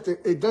not sure if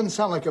it doesn't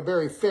sound like a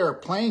very fair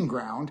playing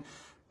ground,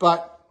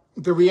 but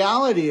the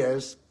reality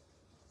is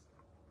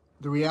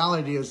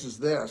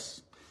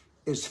this,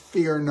 is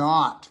fear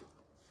not.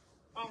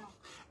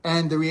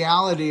 And the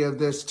reality of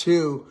this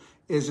too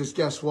is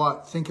guess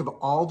what? Think of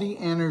all the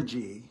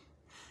energy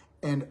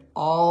and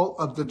all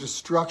of the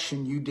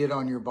destruction you did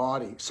on your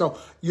body. So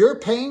you're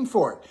paying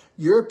for it.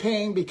 You're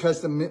paying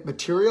because the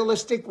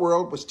materialistic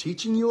world was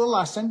teaching you a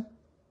lesson.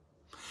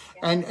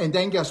 And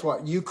then guess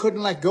what? You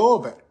couldn't let go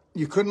of it.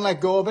 You couldn't let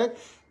go of it.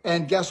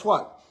 And guess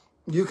what?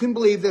 You can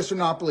believe this or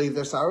not believe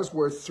this. I was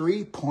worth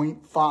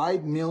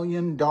 $3.5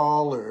 million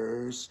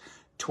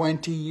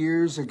 20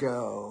 years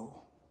ago.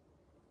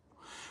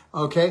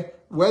 Okay?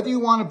 Whether you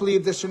want to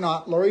believe this or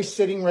not, Lori's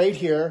sitting right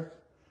here.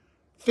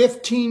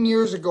 15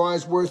 years ago, I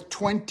was worth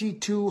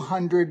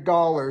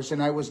 $2,200,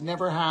 and I was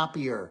never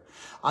happier.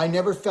 I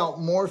never felt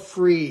more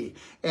free.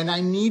 And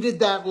I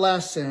needed that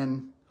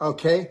lesson,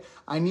 okay?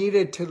 I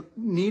needed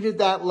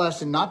that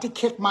lesson, not to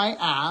kick my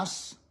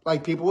ass,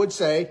 like people would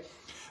say,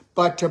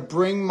 but to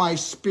bring my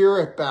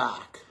spirit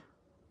back,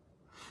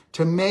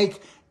 to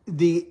make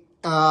the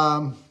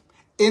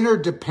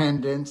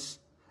interdependence,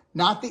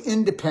 not the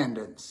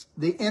independence,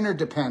 the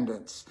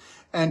interdependence,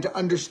 and to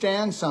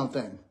understand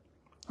something,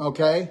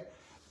 okay?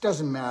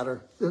 Doesn't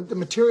matter. The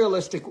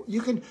materialistic,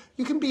 you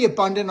can be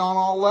abundant on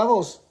all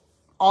levels.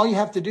 All you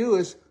have to do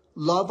is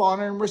love,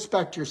 honor, and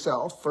respect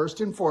yourself first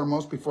and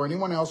foremost before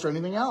anyone else or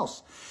anything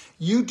else.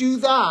 You do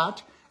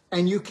that,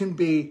 and you can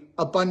be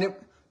abundant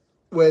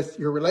with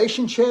your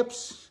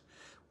relationships,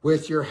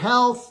 with your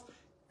health,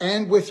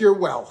 and with your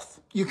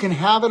wealth. You can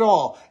have it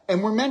all,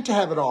 and we're meant to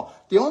have it all.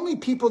 The only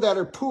people that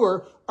are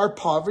poor are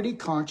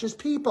poverty-conscious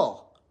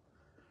people.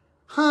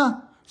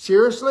 Huh?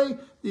 Seriously?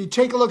 You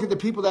take a look at the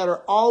people that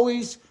are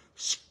always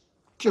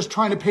just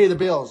trying to pay the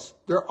bills.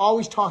 They're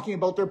always talking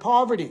about their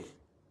poverty.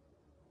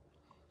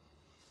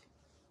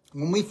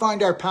 When we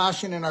find our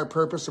passion and our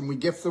purpose and we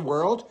gift the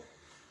world,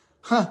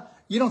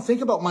 you don't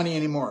think about money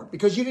anymore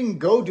because you didn't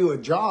go do a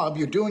job.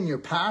 You're doing your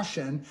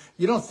passion.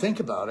 You don't think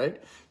about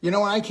it. You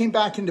know, when I came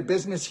back into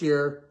business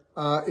here,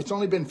 it's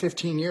only been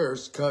 15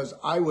 years because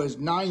I was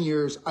 9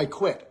 years, I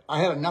quit. I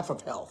had enough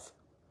of health.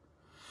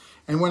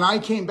 And when I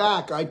came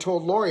back, I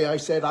told Lori, I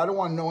said, I don't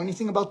want to know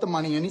anything about the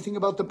money, anything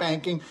about the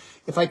banking.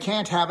 If I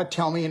can't have it,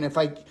 tell me. And if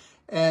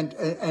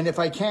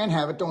I can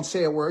have it, don't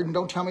say a word and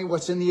don't tell me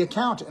what's in the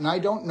account. And I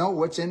don't know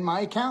what's in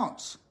my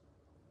accounts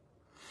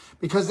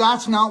because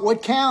that's not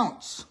what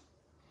counts.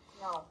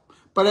 No.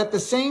 But at the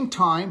same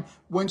time,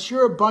 once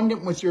you're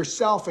abundant with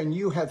yourself and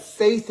you have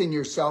faith in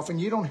yourself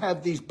and you don't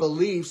have these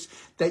beliefs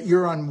that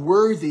you're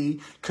unworthy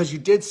because you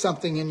did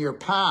something in your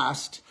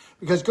past,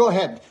 because go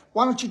ahead,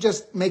 why don't you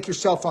just make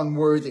yourself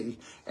unworthy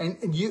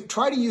and you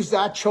try to use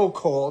that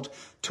chokehold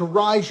to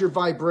rise your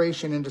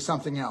vibration into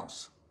something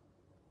else.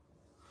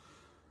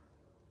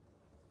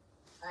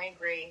 I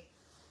agree.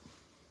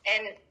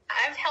 And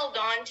I've held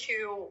on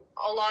to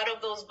a lot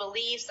of those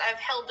beliefs. I've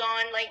held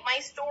on, like my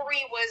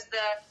story was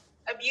the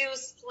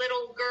abused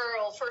little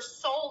girl for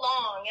so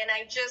long, and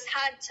I just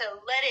had to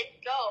let it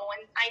go.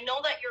 And I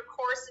know that your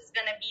course is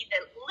going to be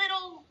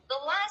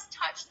the last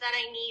touch that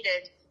I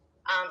needed.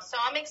 So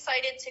I'm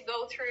excited to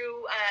go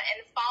through and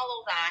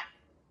follow that.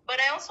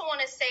 But I also want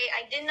to say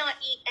I did not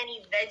eat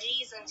any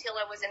veggies until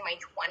I was in my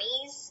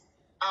 20s.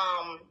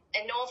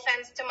 And no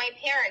offense to my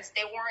parents,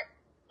 they weren't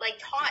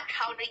taught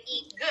how to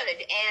eat good.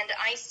 And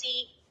I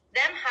see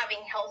them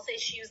having health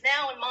issues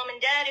now. And Mom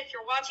and Dad, if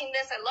you're watching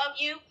this, I love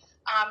you.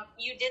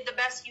 You did the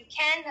best you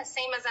can, the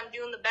same as I'm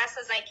doing the best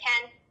as I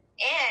can.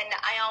 And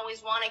I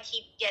always want to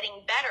keep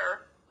getting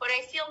better. But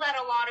I feel that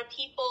a lot of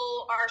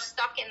people are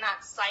stuck in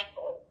that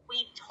cycle.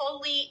 We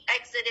totally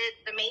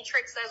exited the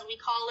matrix, as we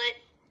call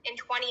it, in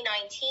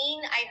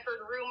 2019. I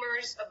heard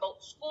rumors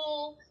about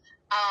school.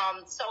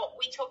 So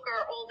we took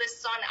our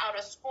oldest son out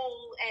of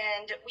school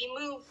and we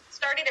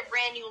started a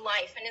brand new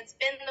life. And it's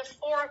been the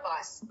four of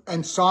us.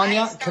 And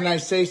Sonia, can I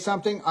say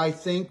something? I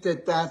think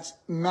that that's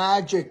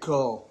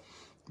magical.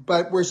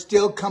 But we're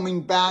still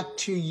coming back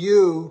to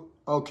you,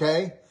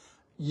 okay?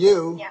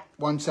 You, yeah.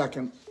 1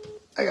 second.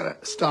 I gotta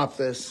stop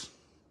this.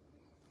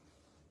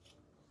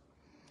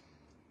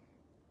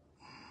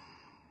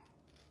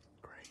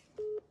 Great.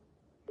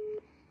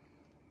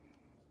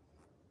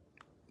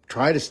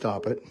 Try to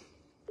stop it.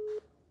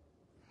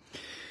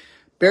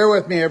 Bear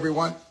with me,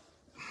 everyone.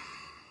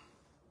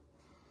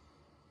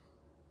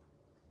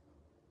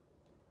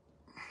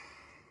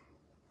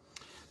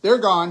 They're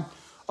gone.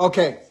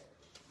 Okay.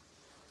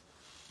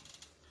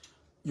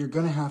 You're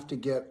going to have to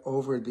get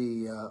over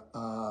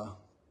the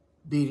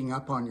beating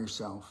up on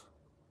yourself.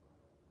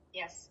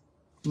 Yes.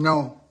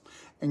 No.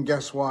 And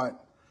guess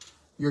what?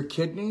 Your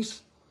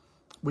kidneys,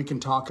 we can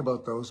talk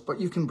about those, but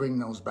you can bring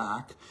those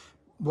back.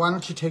 Why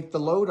don't you take the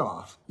load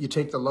off? You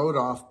take the load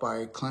off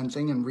by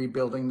cleansing and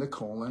rebuilding the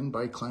colon,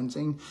 by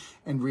cleansing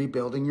and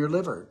rebuilding your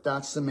liver.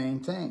 That's the main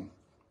thing.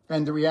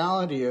 And the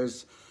reality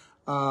is,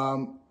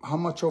 how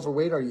much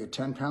overweight are you?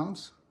 10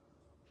 pounds?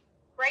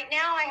 Right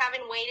now, I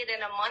haven't weighed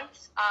in a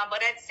month,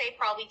 but I'd say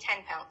probably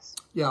 10 pounds.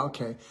 Yeah,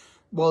 okay.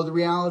 Well, the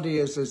reality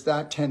is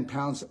that 10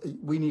 pounds,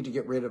 we need to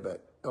get rid of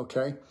it,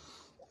 okay?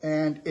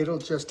 And it'll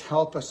just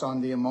help us on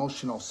the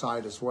emotional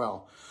side as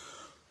well.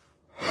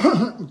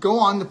 Go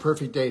on the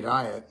perfect day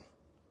diet,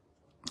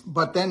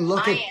 but then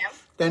look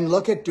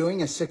at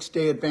doing a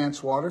 6-day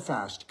advanced water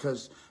fast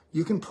because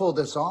you can pull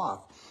this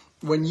off.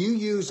 When you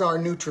use our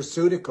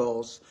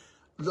nutraceuticals,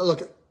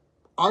 look,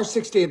 our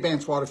 6-day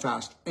advanced water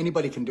fast,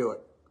 anybody can do it.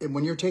 And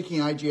when you're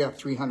taking IGF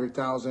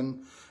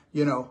 300,000,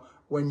 you know,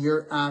 when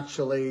you're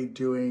actually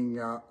doing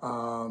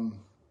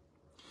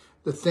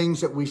the things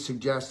that we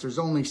suggest, there's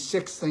only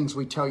 6 things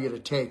we tell you to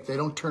take. They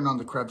don't turn on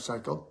the Krebs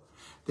cycle.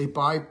 They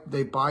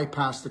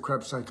bypass the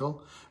Krebs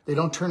cycle. They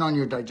don't turn on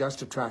your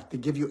digestive tract. They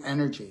give you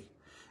energy.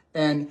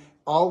 And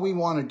all we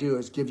want to do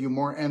is give you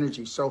more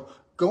energy. So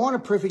go on a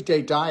perfect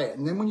day diet.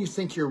 And then when you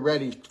think you're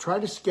ready, try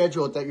to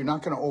schedule it that you're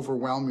not going to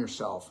overwhelm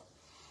yourself.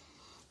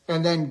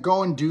 And then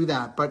go and do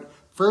that. But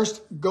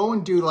first, go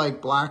and do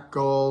like black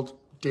gold,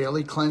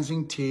 daily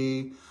cleansing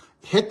tea,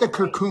 hit the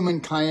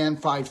curcumin cayenne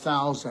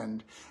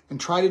 5000 and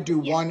try to do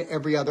 1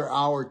 every other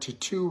hour to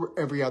 2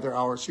 every other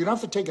hour. So you don't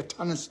have to take a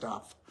ton of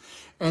stuff.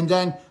 And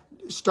then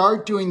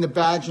start doing the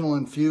vaginal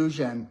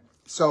infusion.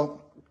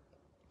 So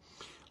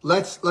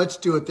let's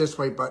do it this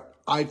way, but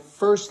I'd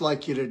first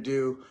like you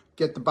to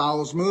get the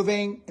bowels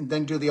moving and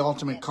then do the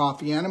ultimate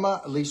coffee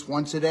enema at least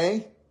once a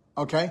day,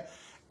 okay?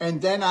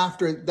 And then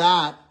after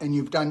that, and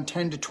you've done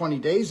 10 to 20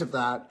 days of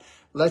that,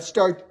 let's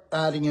start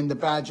adding in the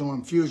vaginal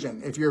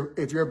infusion. If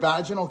your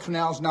vaginal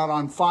canal's not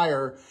on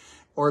fire,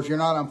 or if you're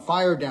not on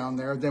fire down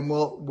there, then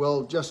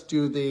we'll just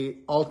do the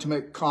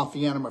ultimate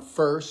coffee enema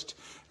first.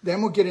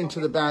 Then we'll get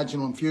into the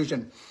vaginal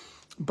infusion.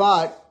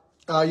 But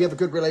you have a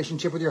good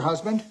relationship with your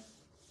husband?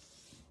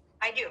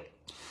 I do.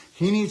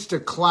 He needs to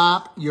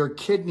clap your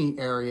kidney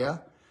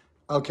area,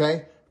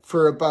 okay,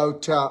 for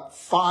about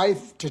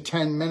 5 to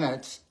 10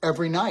 minutes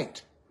every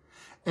night.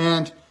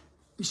 And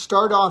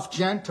start off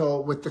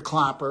gentle with the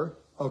clapper,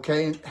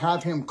 okay, and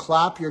have him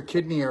clap your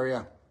kidney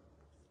area.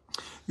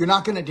 You're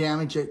not going to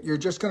damage it. You're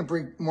just going to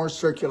bring more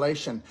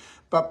circulation.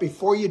 But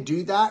before you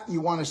do that,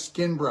 you want to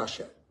skin brush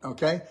it,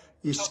 okay?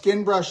 You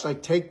skin brush,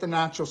 like take the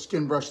natural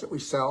skin brush that we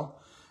sell,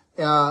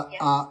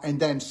 and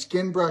then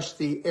skin brush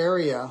the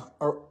area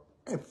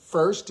at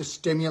first to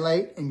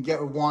stimulate and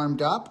get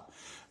warmed up.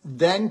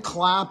 Then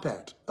clap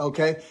it,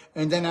 okay?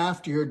 And then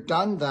after you're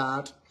done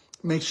that,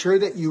 make sure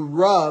that you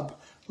rub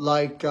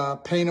like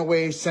Pain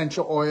Away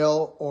essential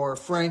oil or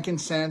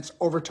frankincense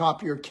over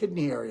top of your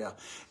kidney area.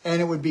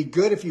 And it would be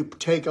good if you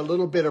take a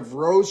little bit of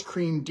rose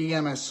cream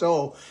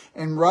DMSO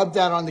and rub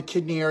that on the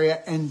kidney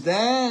area and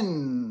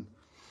then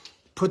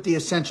put the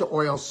essential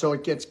oil so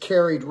it gets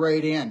carried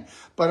right in.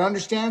 But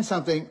understand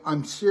something,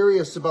 I'm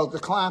serious about the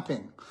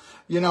clapping.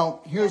 You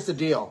know, here's the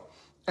deal.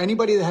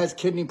 Anybody that has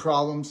kidney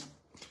problems,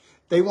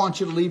 they want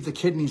you to leave the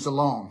kidneys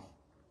alone.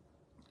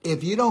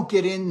 If you don't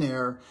get in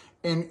there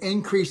and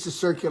increase the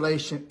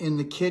circulation in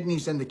the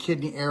kidneys and the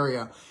kidney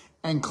area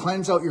and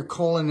cleanse out your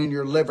colon and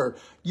your liver,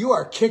 you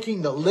are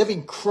kicking the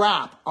living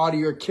crap out of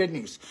your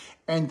kidneys.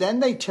 And then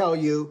they tell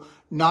you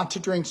not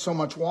to drink so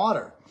much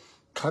water.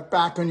 Cut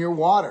back on your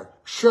water.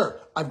 Sure,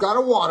 I've got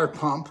a water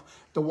pump.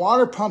 The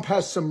water pump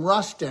has some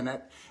rust in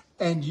it.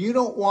 And you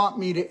don't want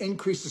me to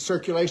increase the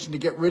circulation to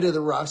get rid of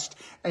the rust.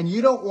 And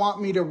you don't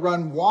want me to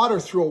run water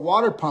through a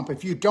water pump.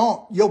 If you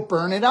don't, you'll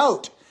burn it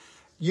out.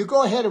 You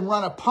go ahead and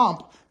run a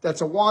pump that's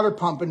a water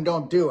pump and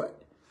don't do it.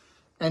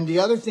 And the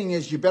other thing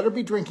is you better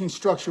be drinking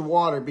structured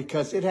water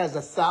because it has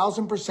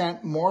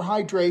 1,000% more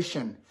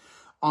hydration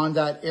on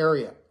that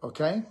area,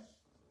 okay?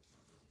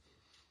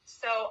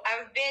 So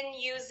I've been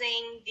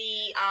using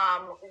the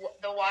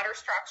water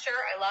structure.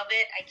 I love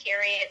it. I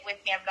carry it with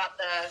me. I've got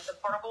the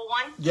portable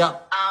one. Yeah.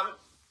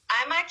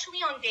 I'm actually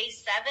on day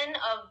 7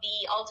 of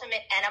the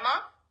Ultimate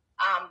Enema.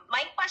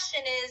 My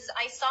question is,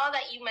 I saw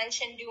that you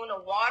mentioned doing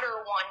a water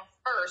one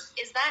first.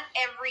 Is that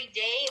every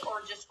day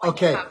or just when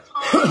you have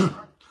time?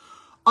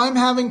 I'm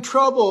having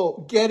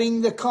trouble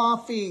getting the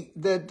coffee,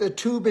 the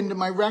tube into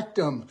my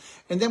rectum.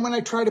 And then when I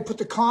try to put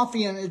the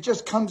coffee in, it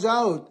just comes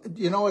out.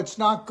 You know, it's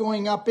not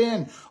going up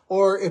in,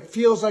 or it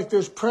feels like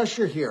there's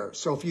pressure here.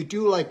 So if you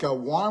do like a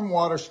warm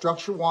water,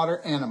 structured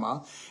water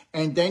enema,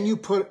 and then you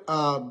put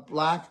a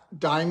black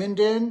diamond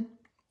in,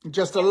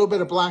 just a little bit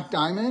of black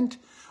diamond,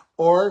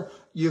 or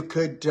you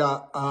could put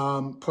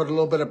a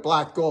little bit of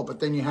black gold,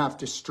 but then you have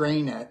to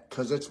strain it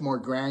because it's more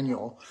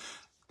granule.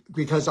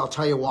 Because I'll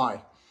tell you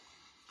why.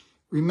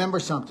 Remember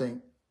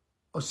something.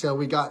 So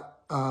we got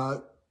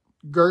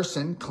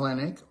Gerson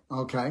Clinic,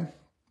 okay,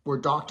 where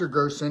Dr.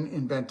 Gerson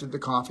invented the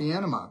coffee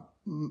enema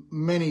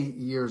many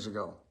years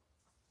ago.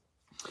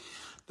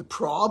 The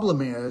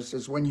problem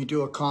is when you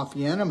do a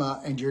coffee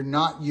enema and you're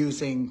not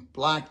using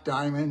black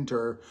diamond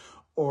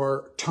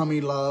or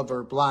tummy love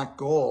or black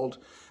gold.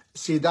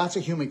 See, that's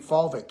a humic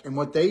fulvic. And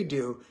what they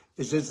do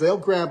is they'll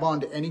grab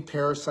onto any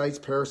parasites,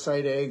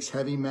 parasite eggs,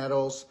 heavy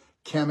metals,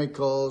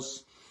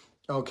 chemicals,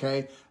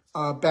 okay,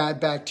 bad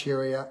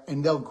bacteria,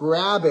 and they'll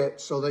grab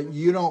it so that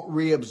you don't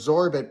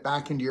reabsorb it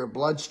back into your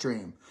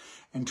bloodstream.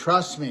 And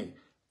trust me,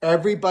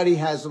 everybody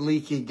has a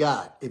leaky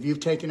gut. If you've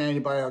taken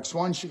antibiotics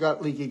once, you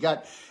got leaky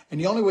gut.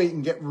 And the only way you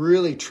can get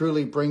really,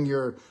 truly bring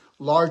your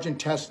large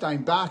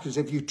intestine back is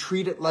if you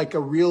treat it like a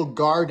real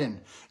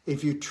garden,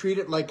 if you treat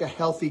it like a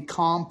healthy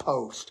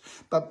compost.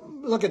 But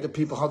look at the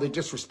people, how they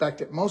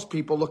disrespect it. Most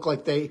people look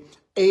like they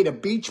ate a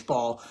beach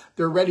ball.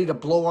 They're ready to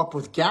blow up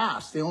with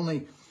gas.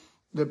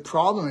 The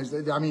problem is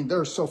that, I mean,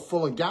 they're so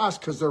full of gas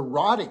because they're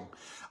rotting.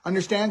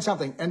 Understand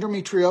something.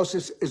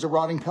 Endometriosis is a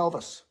rotting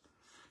pelvis.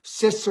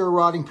 Cysts are a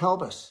rotting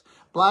pelvis.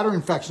 Bladder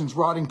infections,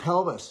 rotting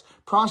pelvis.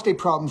 Prostate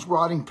problems,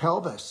 rotting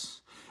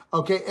pelvis.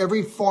 Okay,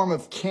 every form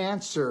of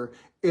cancer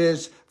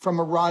is from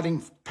a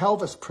rotting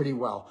pelvis pretty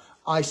well.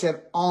 I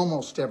said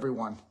almost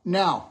everyone.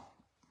 Now,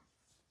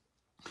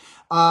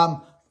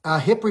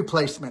 hip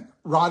replacement,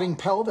 rotting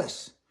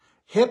pelvis.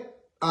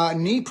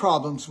 Knee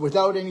problems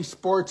without any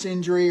sports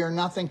injury or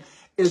nothing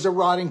is a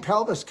rotting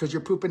pelvis because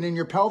you're pooping in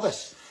your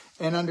pelvis.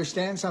 And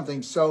understand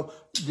something. So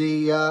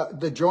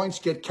the joints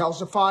get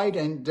calcified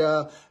and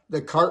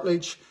the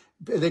cartilage,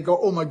 they go,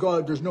 oh my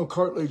God, there's no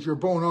cartilage. You're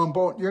bone on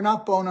bone. You're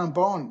not bone on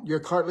bone. Your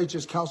cartilage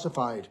is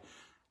calcified.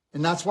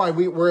 And that's why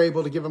we're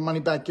able to give a money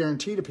back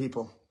guarantee to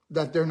people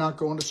that they're not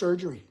going to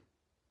surgery.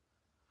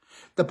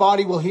 The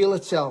body will heal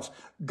itself.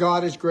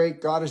 God is great.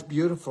 God is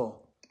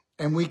beautiful.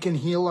 And we can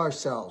heal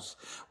ourselves.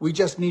 We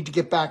just need to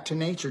get back to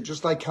nature,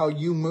 just like how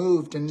you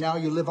moved and now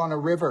you live on a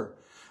river.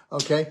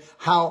 Okay?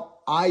 How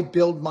I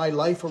build my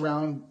life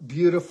around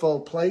beautiful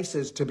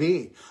places to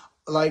be.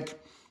 Like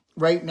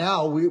right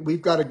now,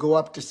 we've got to go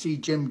up to see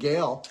Jim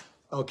Gale,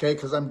 okay,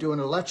 because I'm doing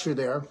a lecture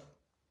there.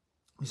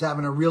 He's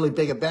having a really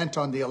big event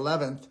on the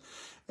 11th,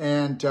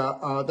 and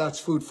that's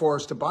Food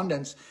Forest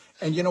Abundance.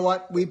 And you know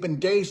what? We've been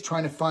days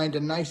trying to find a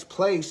nice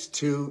place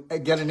to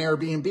get an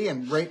Airbnb,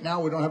 and right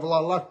now we don't have a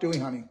lot of luck, do we,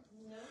 honey?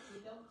 No,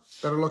 we don't.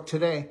 Better look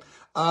today.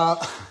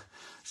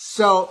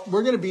 So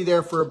we're going to be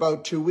there for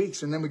about 2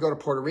 weeks, and then we go to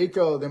Puerto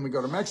Rico, then we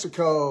go to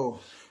Mexico,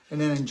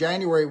 and then in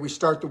January we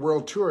start the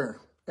world tour,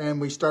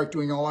 and we start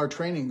doing all our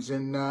trainings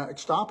in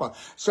Ixtapa.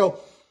 So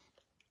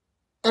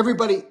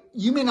everybody,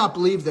 you may not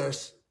believe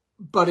this,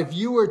 but if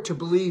you were to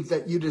believe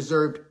that you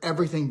deserved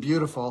everything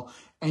beautiful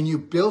and you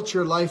built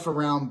your life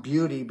around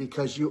beauty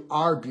because you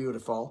are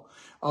beautiful,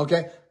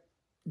 okay,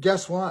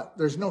 guess what?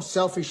 There's no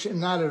selfish in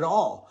that at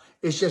all.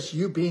 It's just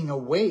you being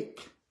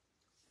awake.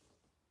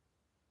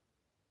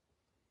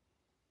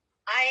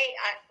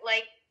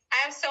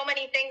 I have so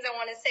many things I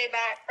want to say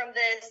back from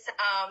this,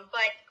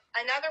 but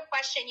another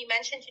question, you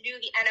mentioned to do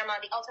the enema,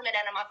 the ultimate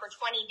enema for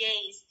 20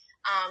 days.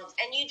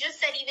 And you just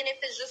said even if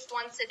it's just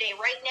once a day.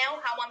 Right now,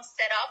 how I'm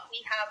set up,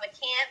 we have a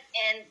camp,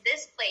 and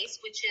this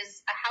place, which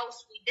is a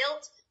house we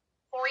built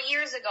 4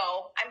 years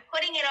ago, I'm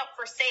putting it up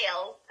for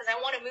sale because I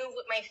want to move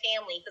with my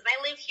family, because I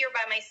live here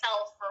by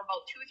myself for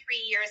about 2-3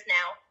 years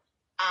now.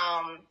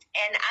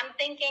 And I'm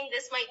thinking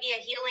this might be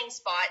a healing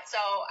spot, so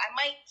I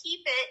might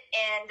keep it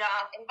and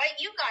invite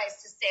you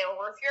guys to stay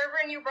over. If you're ever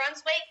in New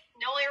Brunswick,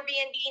 no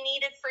Airbnb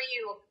needed for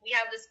you. We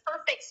have this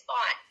perfect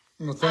spot.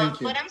 Well,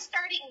 thank you. But I'm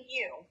starting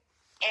new,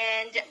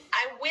 and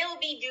I will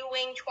be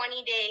doing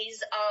 20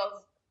 days of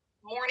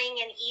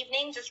morning and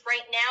evening. Just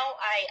right now,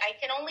 I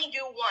can only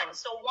do one.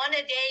 So one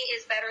a day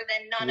is better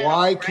than none at all.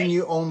 Why can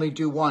you only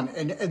do one?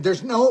 And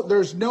there's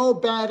no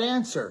bad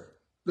answer.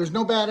 There's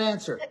no bad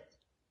answer.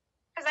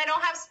 Because I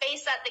don't have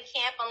space at the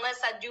camp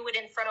unless I do it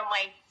in front of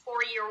my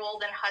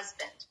 4-year-old and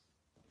husband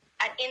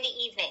in the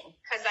evening,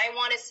 because I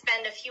want to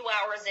spend a few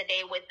hours a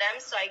day with them,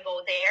 so I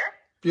go there.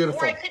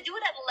 Beautiful. Or I could do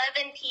it at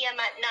 11 p.m.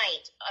 at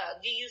night.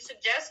 Do you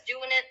suggest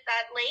doing it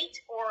that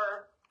late,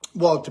 or?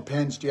 Well, it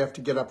depends. Do you have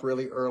to get up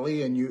really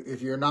early? And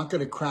if you're not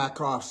going to crack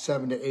off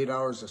 7 to 8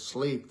 hours of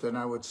sleep, then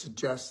I would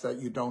suggest that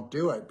you don't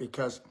do it,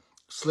 because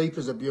sleep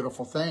is a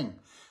beautiful thing.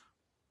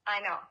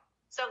 I know.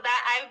 So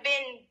that I've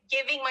been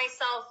giving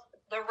myself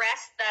the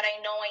rest that I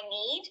know I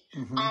need.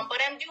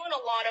 But I'm doing a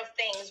lot of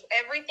things.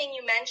 Everything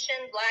you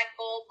mentioned, black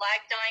gold,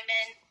 black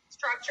diamond,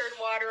 structured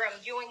water, I'm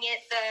doing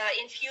it. The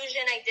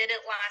infusion, I did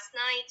it last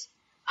night.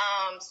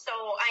 So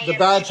the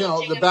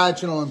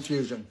vaginal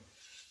infusion.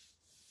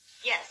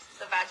 Yes,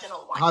 the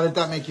vaginal one. How did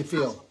that make you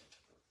feel?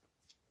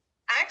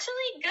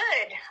 Actually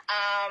good.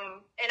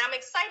 And I'm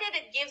excited.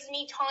 It gives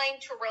me time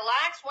to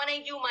relax. When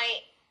I do my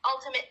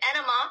ultimate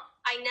enema,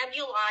 I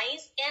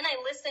nebulize and I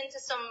listen to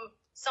some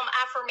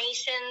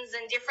affirmations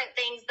and different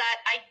things that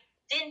I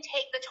didn't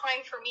take the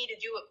time for me to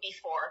do it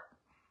before.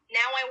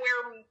 Now I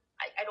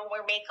don't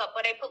wear makeup,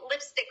 but I put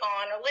lipstick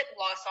on or lip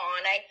gloss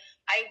on.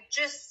 I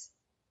just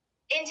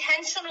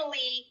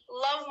intentionally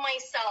love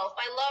myself.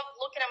 I love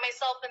looking at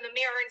myself in the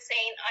mirror and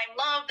saying, I'm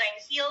loved, I'm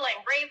healed,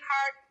 I'm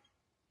Braveheart.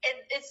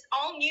 It's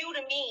all new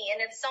to me,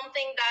 and it's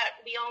something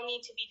that we all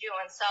need to be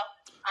doing. So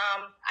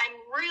I'm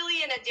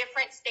really in a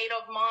different state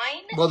of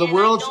mind. Well, the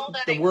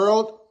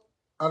world,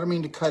 I don't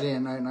mean to cut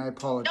in, and I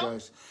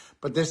apologize,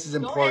 but this is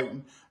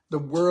important. The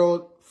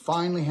world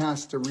finally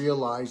has to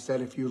realize that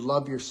if you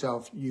love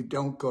yourself, you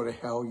don't go to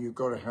hell, you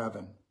go to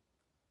heaven.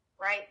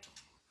 Right.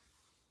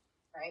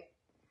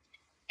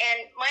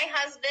 And my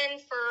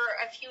husband for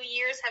a few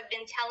years have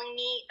been telling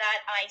me that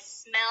I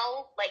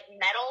smell like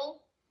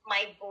metal,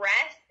 my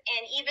breath,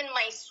 and even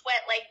my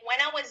sweat. Like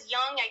when I was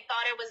young, I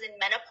thought I was in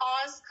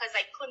menopause because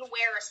I couldn't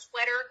wear a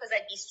sweater because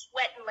I'd be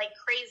sweating like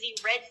crazy,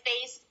 red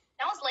face.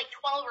 That was like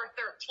 12 or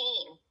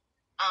 13.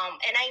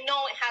 And I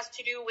know it has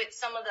to do with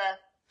some of the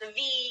V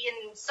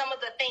and some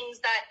of the things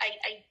that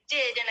I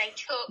did and I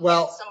took.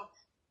 Well,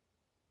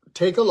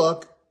 take a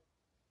look.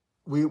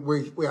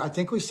 I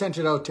think we sent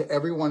it out to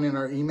everyone in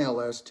our email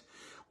list.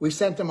 We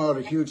sent them out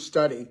a huge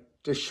study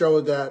to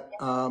show that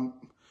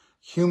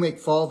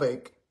humic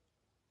fulvic,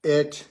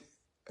 it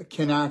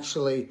can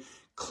actually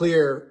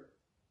clear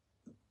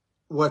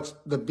what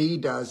the bee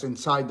does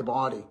inside the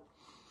body.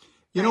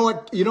 You know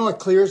what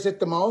clears it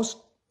the most?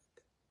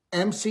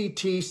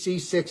 MCT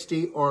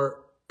C60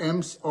 or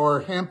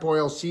hemp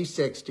oil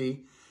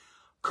C60,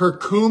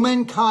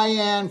 curcumin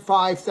cayenne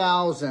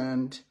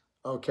 5000,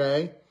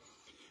 okay?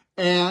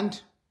 And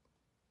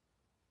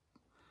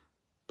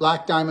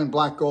black diamond,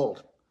 black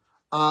gold.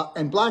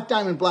 And black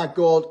diamond, black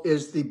gold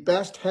is the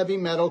best heavy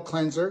metal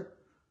cleanser,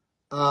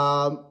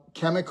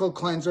 chemical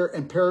cleanser,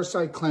 and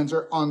parasite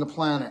cleanser on the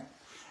planet.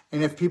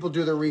 And if people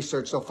do their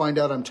research, they'll find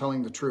out I'm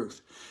telling the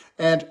truth.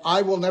 And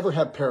I will never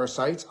have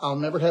parasites. I'll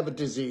never have a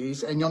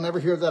disease. And you'll never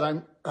hear that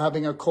I'm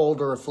having a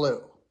cold or a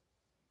flu.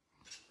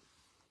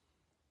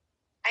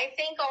 I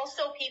think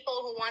also people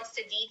who wants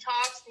to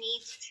detox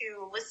needs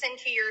to listen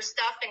to your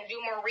stuff and do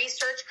more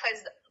research,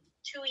 because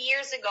 2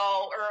 years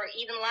ago or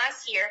even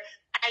last year,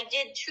 I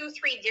did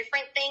 2-3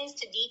 different things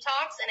to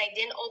detox, and I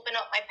didn't open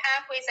up my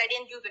pathways. I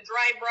didn't do the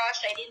dry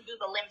brush. I didn't do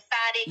the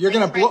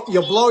lymphatic.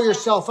 You'll blow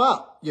yourself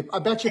up. I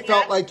bet you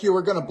felt like you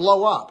were going to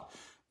blow up.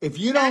 If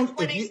you don't, that's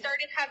when I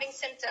started having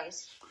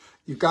symptoms.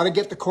 You've got to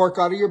get the cork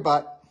out of your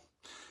butt.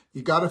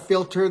 You got to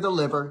filter the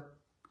liver,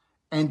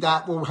 and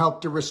that will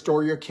help to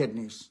restore your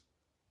kidneys.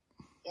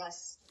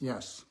 Yes.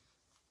 Yes.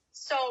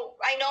 So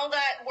I know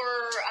that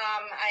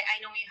I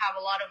know you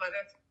have a lot of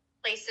other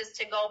places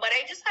to go, but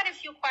I just had a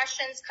few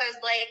questions because,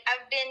 like,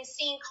 I've been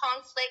seeing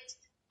conflict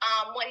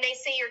when they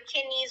say your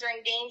kidneys are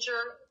in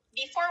danger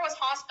before I was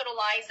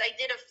hospitalized, I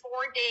did a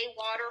 4-day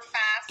water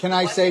fast. Can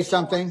I say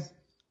something?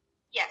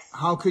 Yes.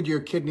 How could your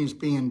kidneys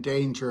be in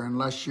danger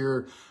unless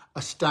you're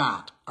a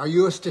stat? Are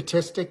you a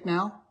statistic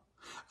now?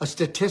 A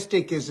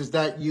statistic is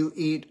that you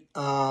eat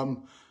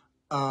an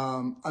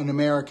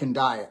American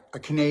diet, a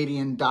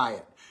Canadian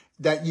diet,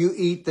 that you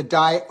eat the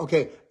diet.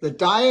 Okay, the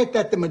diet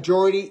that the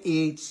majority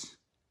eats,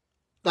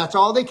 that's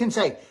all they can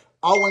say.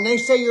 Oh, when they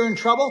say you're in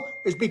trouble,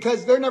 is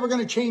because they're never going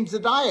to change the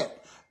diet.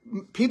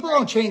 People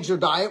don't change their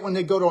diet when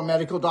they go to a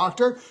medical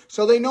doctor,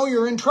 so they know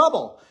you're in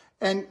trouble.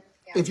 And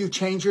if you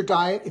change your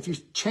diet, if you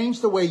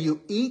change the way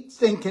you eat,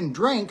 think, and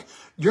drink,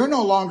 you're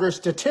no longer a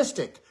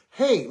statistic.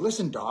 Hey,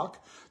 listen,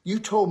 doc, you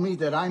told me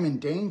that I'm in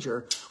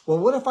danger. Well,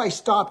 what if I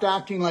stopped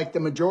acting like the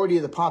majority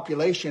of the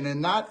population?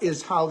 And that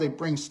is how they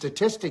bring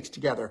statistics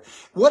together.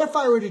 What if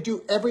I were to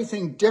do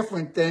everything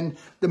different than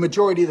the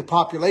majority of the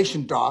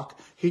population, doc?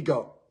 He'd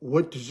go,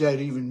 what does that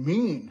even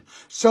mean?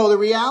 So the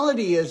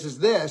reality is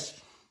this,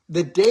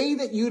 the day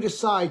that you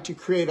decide to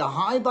create a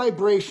high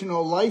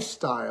vibrational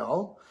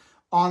lifestyle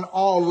on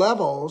all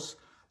levels,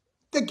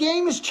 the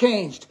game has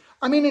changed.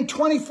 I mean, in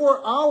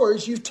 24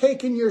 hours, you've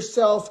taken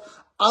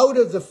yourself out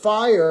of the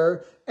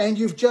fire and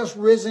you've just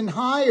risen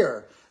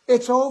higher.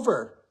 It's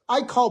over.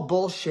 I call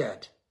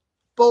bullshit.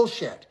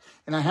 Bullshit.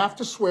 And I have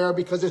to swear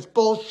because it's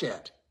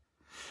bullshit.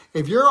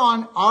 If you're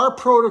on our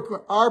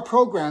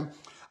program,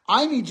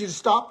 I need you to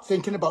stop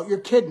thinking about your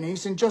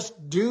kidneys and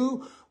just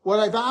do what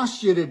I've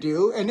asked you to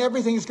do, and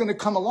everything's going to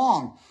come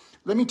along.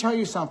 Let me tell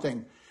you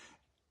something,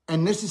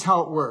 and this is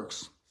how it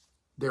works.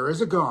 There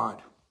is a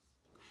God,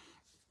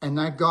 and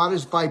that God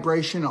is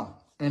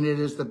vibrational, and it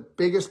is the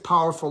biggest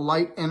powerful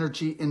light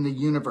energy in the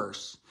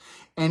universe.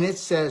 And it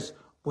says,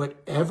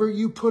 whatever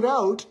you put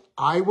out,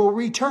 I will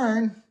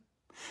return.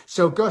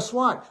 So guess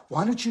what?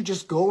 Why don't you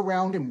just go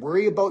around and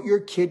worry about your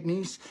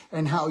kidneys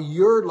and how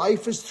your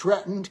life is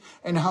threatened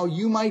and how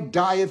you might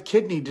die of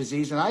kidney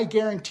disease. And I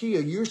guarantee you,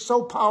 you're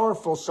so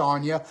powerful,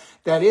 Sonia,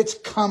 that it's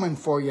coming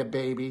for you,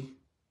 baby.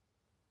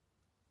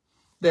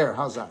 There,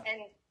 how's that?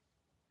 And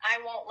I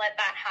won't let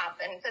that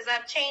happen because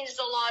I've changed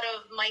a lot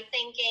of my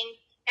thinking.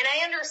 And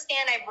I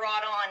understand I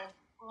brought on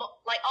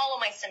like all of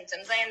my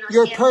symptoms. I understand.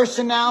 Your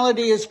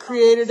personality has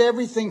created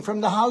everything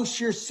from the house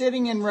you're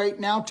sitting in right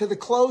now to the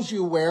clothes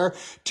you wear,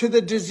 to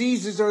the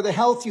diseases or the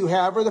health you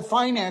have or the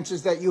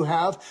finances that you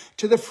have,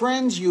 to the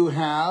friends you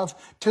have,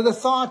 to the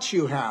thoughts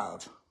you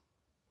have.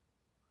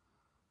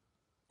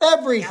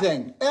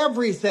 Everything,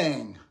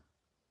 everything.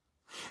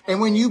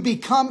 And when you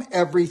become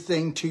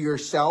everything to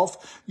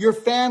yourself, your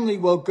family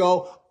will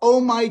go, oh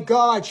my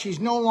God, she's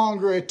no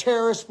longer a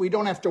terrorist. We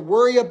don't have to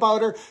worry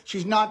about her.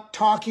 She's not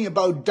talking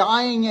about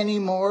dying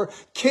anymore,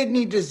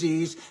 kidney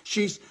disease.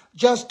 She's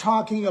just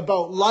talking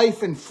about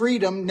life and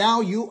freedom.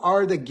 Now you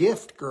are the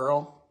gift,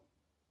 girl.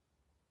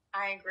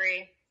 I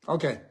agree.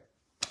 Okay.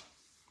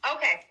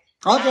 Okay.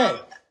 I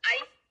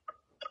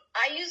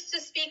used to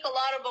speak a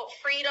lot about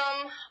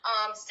freedom,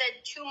 said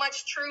too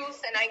much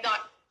truth, and I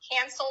got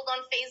canceled on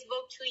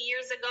Facebook 2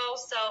 years ago.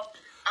 So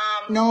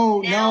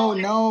No.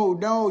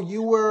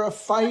 You were a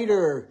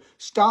fighter.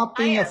 Stop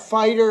being a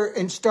fighter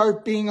and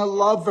start being a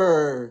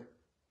lover.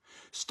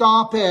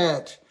 Stop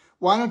it.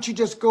 Why don't you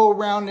just go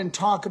around and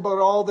talk about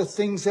all the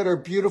things that are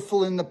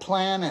beautiful in the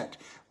planet?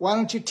 Why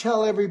don't you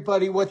tell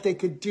everybody what they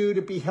could do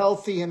to be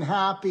healthy and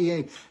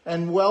happy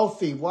and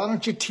wealthy? Why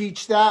don't you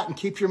teach that and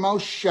keep your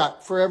mouth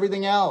shut for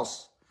everything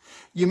else?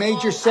 You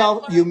made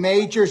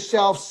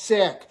yourself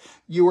sick.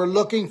 You were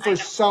looking for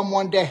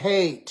someone to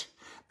hate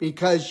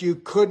because you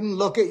couldn't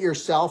look at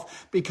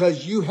yourself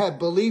because you had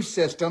belief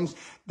systems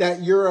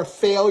that you're a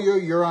failure,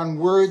 you're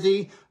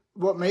unworthy.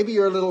 Well, maybe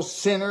you're a little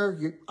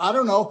sinner. I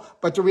don't know.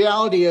 But the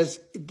reality is,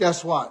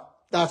 guess what?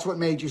 That's what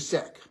made you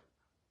sick.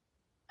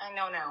 I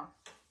know now.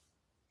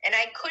 And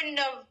I couldn't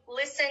have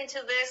listened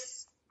to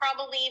this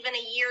probably even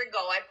a year ago.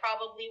 I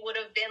probably would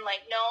have been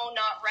like, no,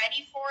 not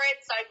ready for it.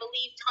 So I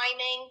believe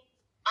timing.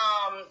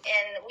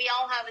 And we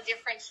all have a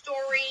different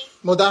story.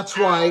 Well, that's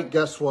why,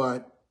 guess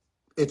what?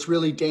 It's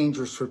really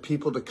dangerous for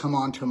people to come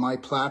onto my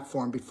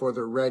platform before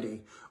they're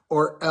ready,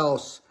 or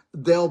else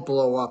they'll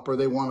blow up or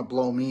they want to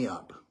blow me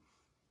up.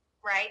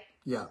 Right?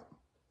 Yeah.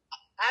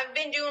 I've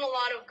been doing a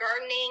lot of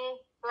gardening,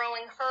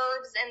 growing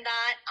herbs and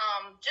that.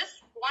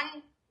 Just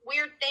one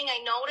weird thing I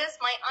noticed,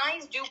 my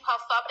eyes do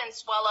puff up and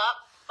swell up,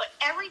 but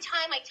every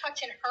time I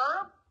touch an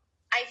herb,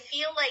 I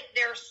feel like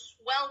they're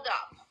swelled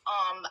up.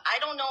 I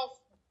don't know if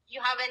you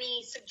have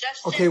any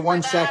suggestions? Okay,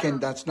 one second.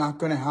 That's not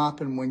going to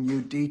happen when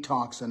you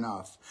detox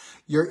enough.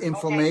 Your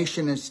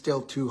inflammation is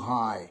still too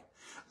high.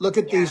 Look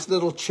at these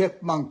little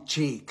chipmunk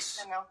cheeks.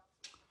 I know.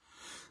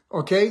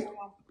 Okay?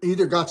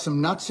 Either got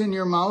some nuts in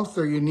your mouth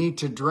or you need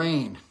to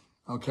drain.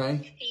 Okay?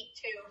 Feet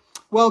too.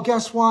 Well,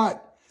 guess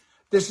what?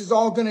 This is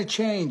all going to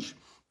change.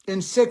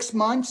 In 6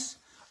 months,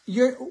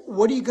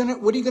 what are you going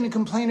to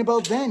complain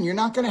about then? You're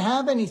not going to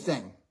have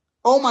anything.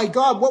 Oh my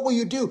God, what will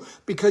you do?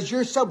 Because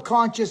your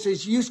subconscious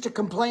is used to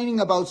complaining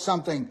about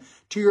something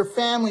to your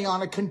family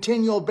on a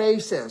continual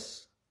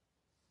basis.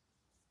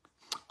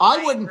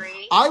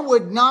 I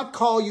would not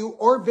call you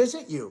or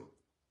visit you.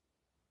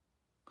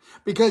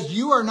 because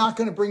you are not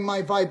going to bring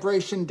my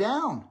vibration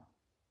down.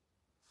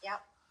 Yeah.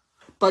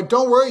 But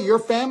don't worry, your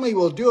family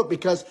will do it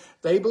because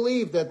they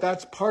believe that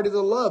that's part of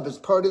the love, is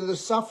part of the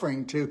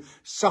suffering, to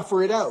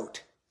suffer it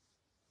out.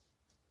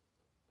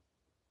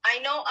 I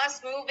know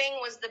us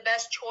moving was the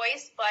best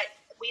choice, but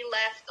we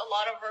left a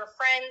lot of our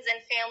friends and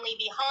family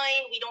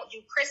behind. We don't do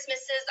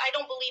Christmases. I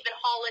don't believe in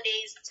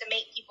holidays to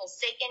make people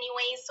sick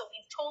anyways, so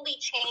we've totally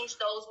changed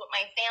those with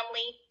my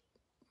family.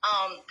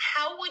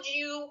 How would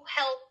you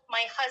help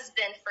my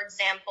husband, for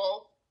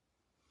example?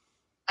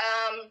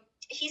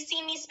 He's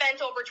seen me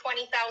spent over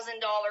 $20,000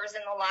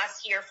 in the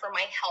last year for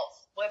my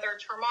health, whether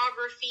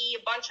thermography,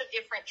 a bunch of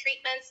different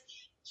treatments.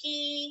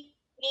 He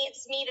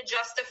needs me to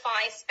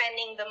justify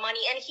spending the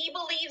money, and he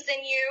believes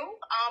in you.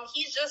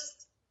 He's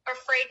just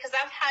afraid because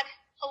I've had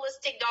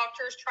holistic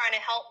doctors trying to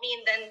help me,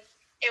 and then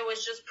it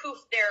was just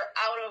poof, they're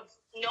out of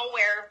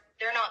nowhere.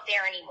 They're not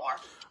there anymore.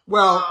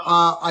 Well,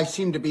 I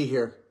seem to be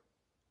here.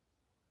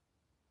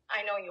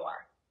 I know you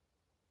are.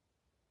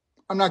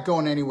 I'm not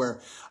going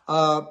anywhere.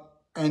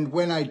 And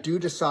when I do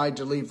decide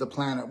to leave the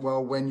planet,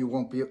 well, then you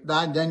won't be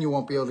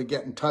able to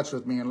get in touch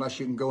with me unless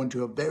you can go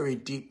into a very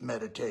deep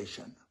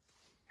meditation.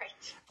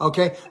 Right.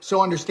 Okay,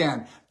 so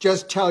understand,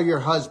 just tell your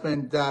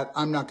husband that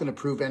I'm not going to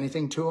prove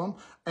anything to him,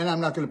 and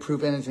I'm not going to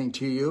prove anything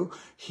to you.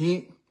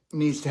 He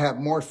needs to have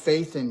more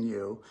faith in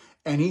you,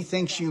 and he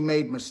thinks you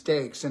made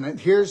mistakes. And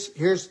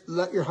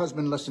let your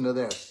husband listen to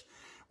this.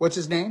 What's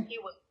his name? He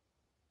was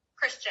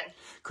Christian.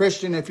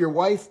 Christian, if your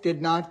wife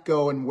did not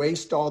go and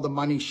waste all the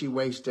money she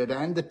wasted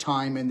and the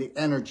time and the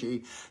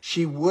energy,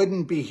 she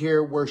wouldn't be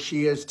here where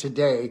she is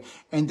today.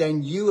 And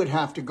then you would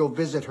have to go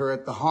visit her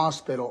at the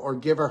hospital or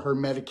give her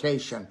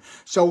medication.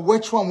 So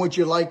which one would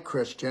you like,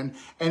 Christian?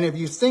 And if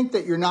you think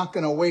that you're not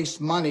going to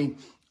waste money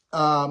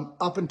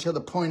up until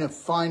the point of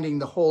finding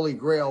the Holy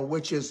Grail,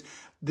 which is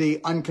the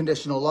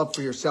unconditional love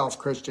for yourself,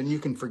 Christian, you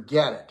can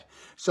forget it.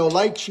 So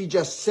like she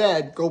just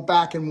said, go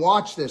back and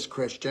watch this,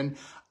 Christian.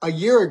 A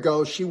year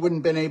ago, she wouldn't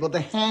have been able to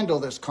handle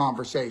this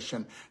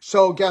conversation.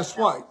 So guess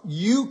what?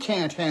 You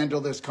can't handle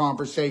this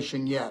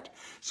conversation yet.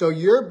 So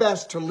you're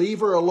best to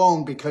leave her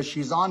alone because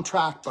she's on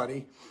track,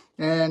 buddy.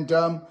 And,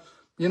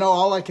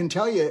 all I can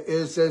tell you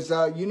is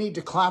you need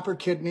to clap her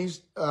kidneys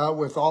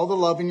with all the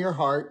love in your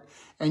heart.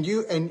 And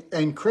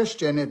and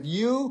Christian, if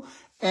you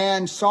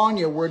and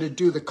Sonia were to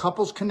do the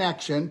couples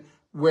connection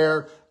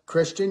where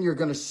Christian, you're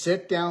going to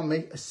sit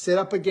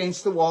up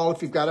against the wall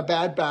if you've got a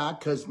bad back,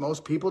 because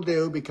most people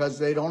do because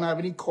they don't have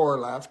any core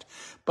left.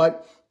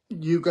 But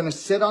you're going to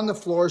sit on the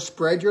floor,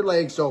 spread your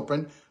legs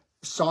open.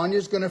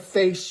 Sonia's going to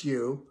face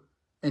you,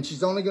 and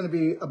she's only going to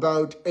be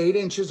about 8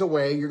 inches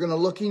away. You're going to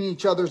look in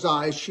each other's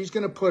eyes. She's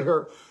going to put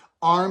her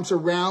arms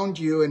around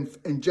you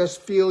and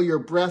just feel your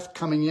breath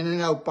coming in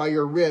and out by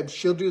your ribs.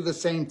 She'll do the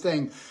same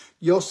thing.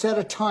 You'll set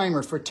a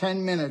timer for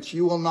 10 minutes.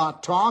 You will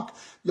not talk.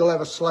 You'll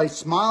have a slight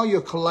smile.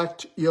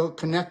 You'll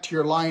connect to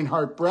your lion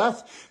heart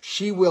breath.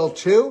 She will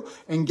too.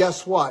 And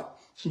guess what?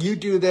 You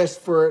do this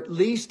for at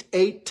least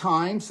 8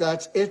 times.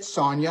 That's it,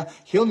 Sonia.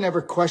 He'll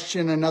never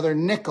question another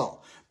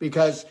nickel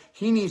because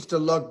he needs to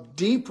look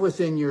deep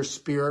within your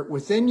spirit,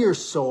 within your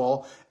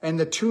soul, and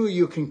the two of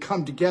you can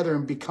come together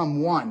and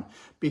become one.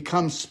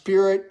 Become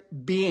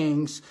spirit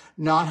beings,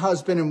 not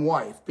husband and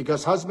wife.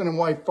 Because husband and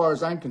wife, as far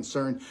as I'm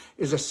concerned,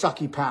 is a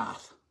sucky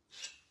path.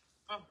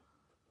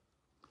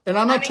 And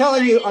I'm not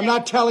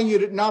telling you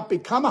to not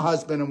become a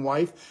husband and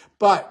wife,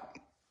 but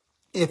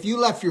if you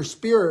left your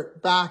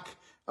spirit back,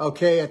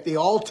 okay, at the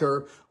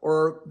altar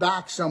or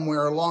back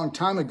somewhere a long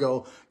time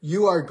ago,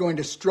 you are going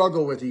to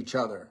struggle with each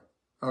other,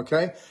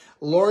 okay?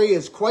 Lori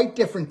is quite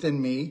different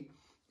than me,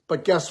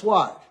 but guess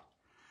what?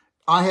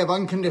 I have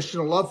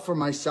unconditional love for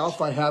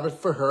myself. I have it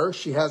for her.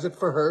 She has it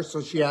for her,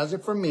 so she has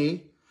it for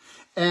me.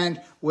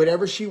 And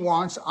whatever she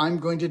wants, I'm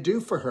going to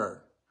do for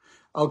her.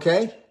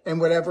 Okay?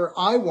 And whatever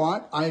I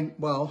want, I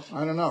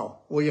don't know.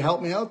 Will you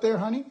help me out there,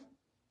 honey?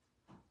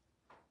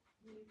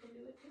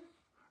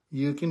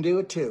 You can do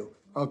it too.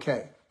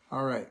 Okay.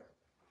 All right.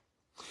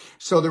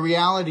 So the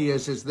reality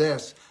is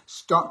this.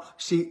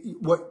 See,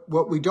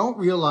 what we don't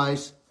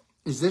realize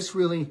is this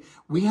really,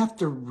 we have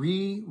to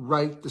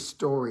rewrite the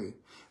story.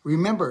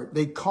 Remember,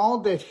 they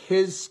called it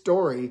his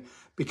story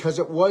because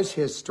it was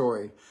his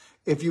story.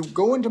 If you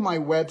go into my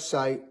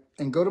website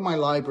and go to my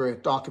library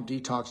at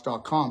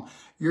docofdetox.com,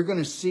 you're going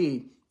to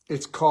see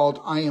it's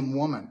called I Am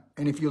Woman.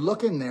 And if you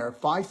look in there,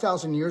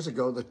 5,000 years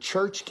ago, the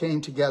church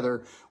came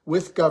together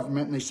with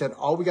government and they said,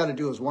 all we got to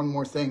do is one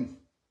more thing.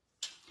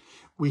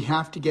 We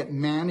have to get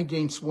man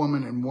against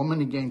woman and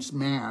woman against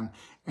man,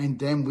 and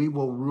then we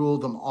will rule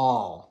them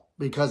all.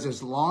 Because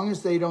as long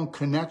as they don't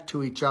connect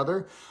to each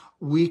other,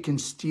 we can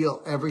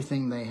steal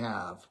everything they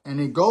have. And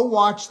then go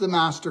watch the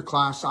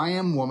masterclass, I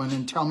Am Woman,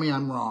 and tell me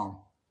I'm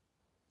wrong.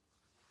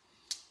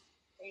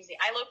 Crazy.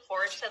 I look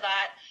forward to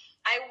that.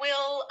 I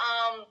will,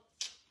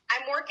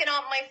 I'm working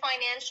on my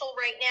financial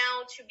right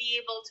now to be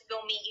able to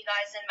go meet you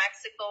guys in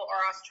Mexico or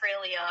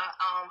Australia.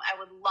 I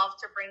would love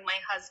to bring my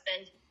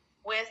husband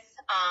with,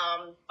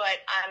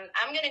 but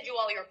I'm going to do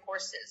all your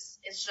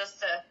courses. It's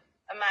just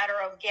a a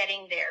matter of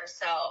getting there.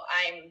 So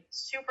I'm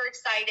super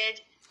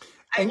excited.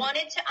 I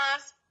wanted to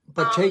ask.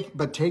 But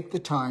take the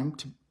time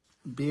to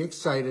be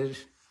excited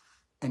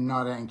and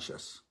not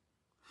anxious.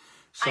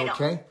 So,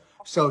 okay?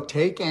 So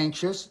take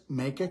anxious,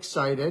 make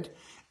excited,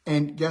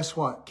 and guess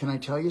what? Can I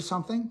tell you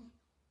something?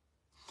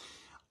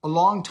 A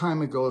long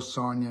time ago,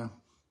 Sonia,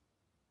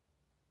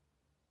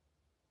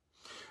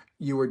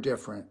 you were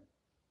different.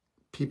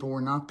 People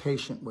were not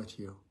patient with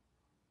you.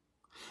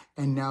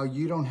 And now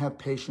you don't have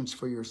patience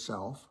for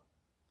yourself.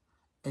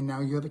 And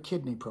now you have a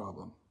kidney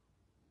problem.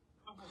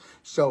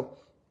 So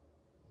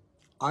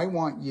I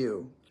want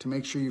you to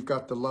make sure you've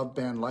got the Love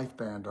Band, Life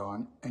Band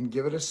on and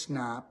give it a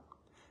snap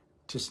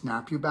to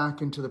snap you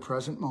back into the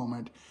present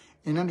moment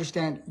and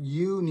understand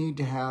you need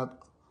to have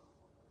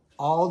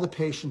all the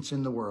patience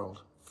in the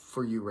world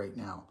for you right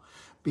now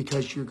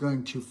because you're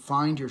going to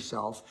find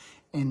yourself,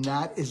 and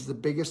that is the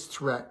biggest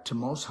threat to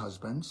most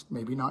husbands,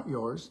 maybe not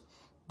yours.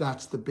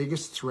 That's the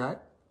biggest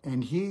threat,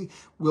 and he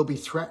will be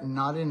threatened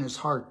not in his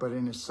heart but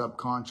in his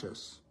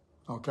subconscious.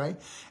 Okay?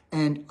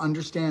 And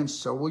understand,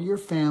 so will your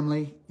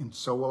family and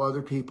so will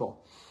other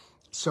people.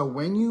 So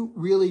when you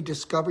really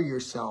discover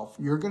yourself,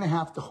 you're going to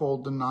have to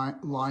hold the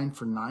line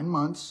for 9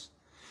 months,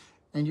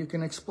 and you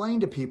can explain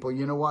to people,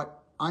 you know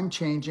what, I'm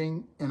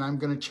changing and I'm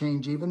going to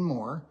change even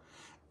more.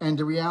 And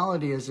the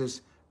reality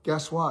is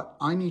guess what?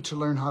 I need to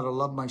learn how to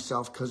love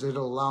myself because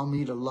it'll allow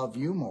me to love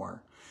you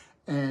more.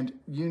 And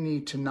you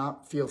need to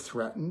not feel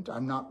threatened.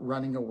 I'm not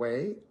running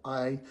away.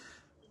 I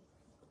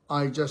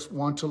just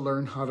want to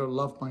learn how to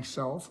love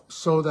myself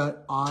so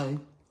that I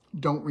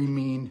don't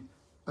remain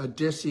at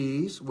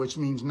dis-ease, which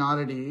means not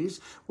at ease,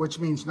 which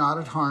means not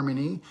at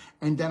harmony.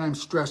 And then I'm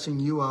stressing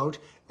you out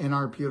and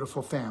our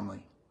beautiful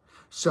family.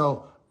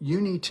 So you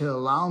need to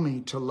allow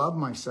me to love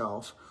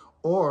myself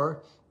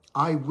or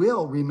I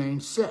will remain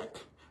sick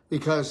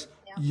because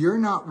you're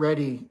not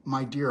ready,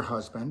 my dear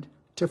husband,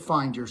 to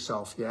find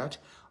yourself yet.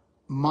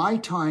 My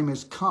time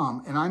has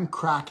come and I'm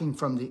cracking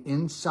from the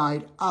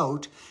inside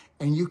out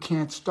and you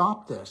can't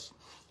stop this.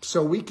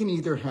 So we can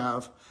either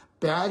have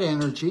bad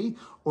energy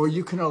or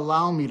you can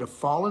allow me to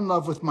fall in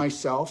love with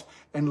myself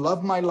and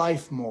love my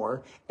life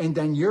more. And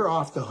then you're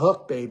off the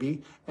hook,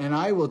 baby, and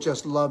I will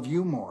just love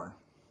you more.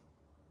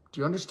 Do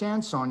you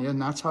understand, Sonia?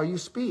 And that's how you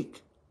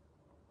speak.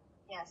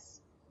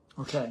 Yes.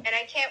 Okay. And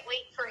I can't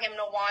wait for him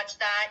to watch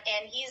that.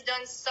 And he's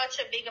done such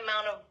a big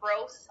amount of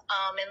growth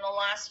in the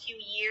last few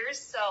years.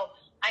 So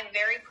I'm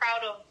very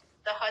proud of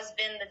the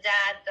husband, the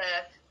dad,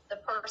 the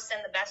person,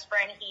 the best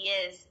friend he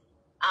is.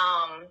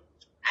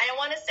 I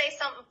want to say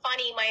something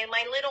funny.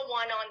 My little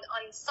one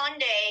on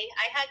Sunday,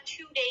 I had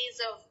 2 days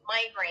of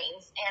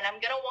migraines, and I'm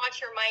going to watch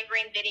your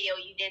migraine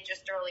video you did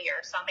just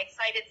earlier. So I'm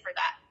excited for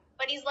that.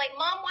 But he's like,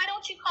 Mom, why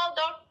don't you call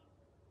Doc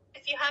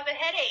if you have a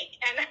headache?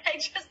 And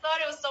I just thought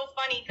it was so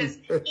funny because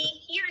he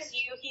hears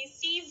you, he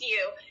sees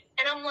you,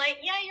 and I'm like,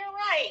 yeah, you're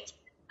right.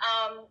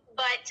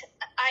 But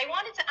I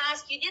wanted to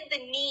ask, you did the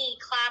knee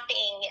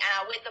clapping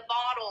with the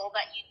bottle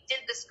that you did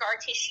the scar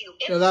tissue.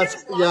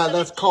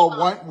 That's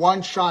called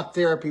one-shot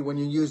therapy when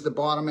you use the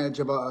bottom edge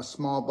of a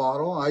small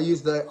bottle. I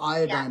use the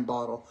iodine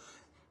bottle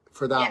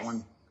for that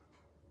one.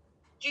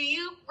 Do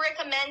you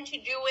recommend to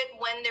do it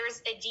when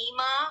there's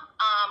edema,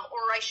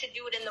 or I should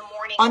do it in the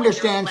morning?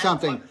 Understand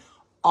something.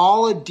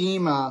 All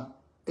edema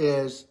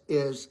is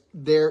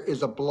there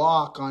is a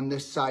block on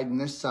this side and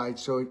this side,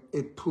 so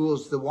it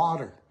pools the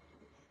water.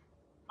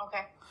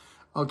 Okay.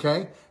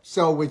 Okay?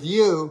 So with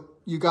you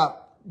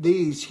got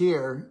these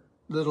here,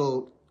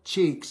 little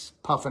cheeks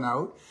puffing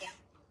out. Yeah.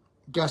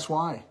 Guess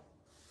why?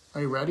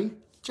 Are you ready?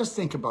 Just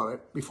think about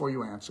it before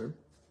you answer.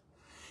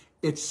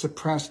 It's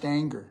suppressed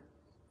anger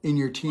in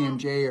your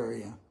TMJ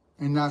area,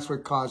 and that's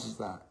what causes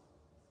that.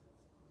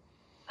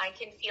 I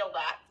can feel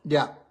that.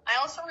 Yeah. I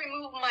also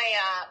removed my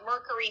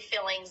mercury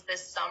fillings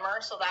this summer,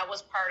 so that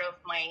was part of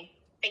my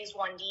phase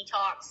 1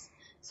 detox.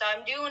 So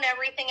I'm doing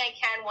everything I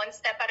can, one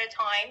step at a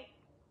time.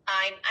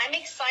 I'm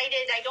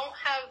excited. I don't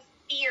have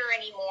fear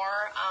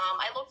anymore.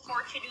 I look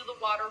forward to do the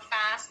water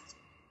fast.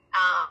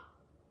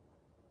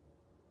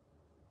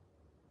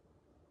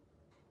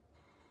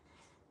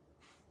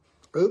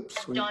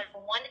 I've done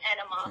one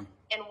enema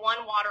and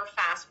one water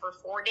fast for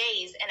 4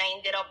 days, and I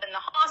ended up in the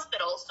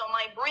hospital. So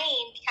my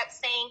brain kept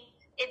saying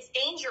it's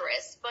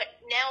dangerous, but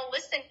now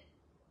listen.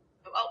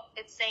 Oh,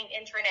 it's saying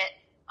internet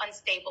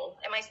unstable.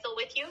 Am I still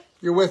with you?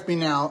 You're with me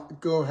now.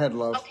 Go ahead,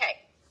 love. Okay.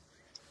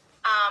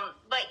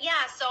 But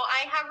yeah, so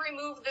I have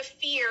removed the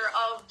fear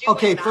of doing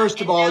Okay, that. first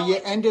of all, you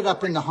ended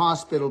up in the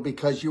hospital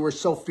because you were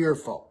so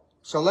fearful.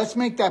 So let's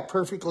make that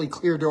perfectly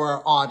clear to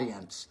our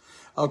audience.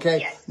 Okay?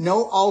 Yes.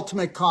 No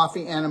ultimate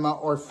coffee enema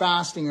or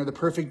fasting or the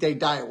perfect day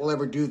diet will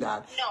ever do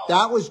that. No.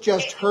 That was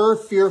just her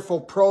fearful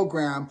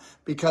program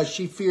because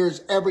she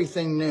fears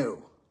everything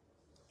new.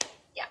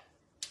 Yeah.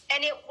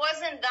 And it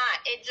wasn't that.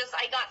 It just,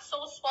 I got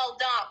so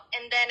swelled up,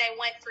 and then I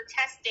went for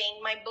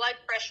testing. My blood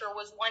pressure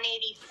was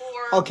 184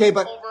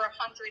 over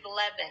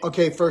 111.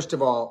 Okay, first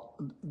of all,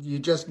 you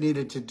just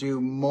needed to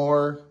do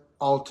more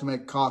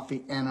ultimate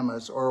coffee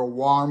enemas or a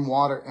warm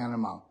water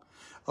enema.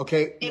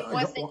 Okay. It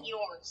wasn't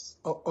yours.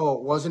 Oh,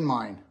 it wasn't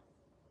mine.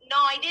 No,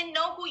 I didn't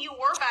know who you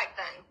were back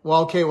then.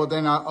 Well, okay, well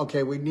then,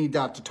 okay, we need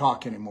not to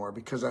talk anymore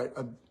because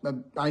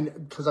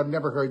because I've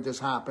never heard this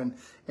happen,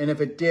 and if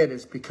it did,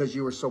 it's because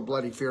you were so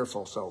bloody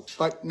fearful. So,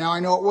 but now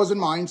I know it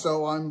wasn't mine,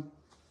 so I'm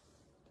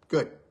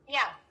good.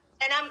 Yeah,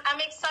 and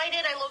I'm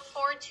excited. I look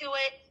forward to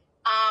it.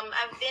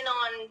 I've been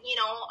on,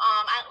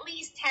 at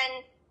least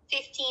 10,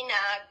 15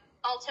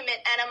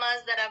 ultimate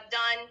enemas that I've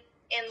done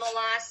in the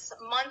last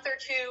month or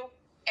two,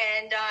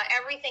 and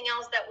everything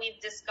else that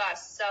we've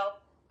discussed. So,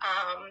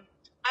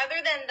 other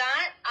than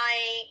that,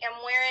 I am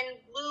wearing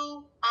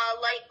blue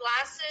light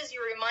glasses.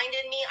 You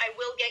reminded me I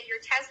will get your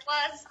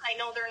Teslas. I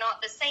know they're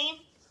not the same.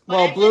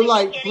 Well, blue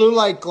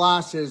light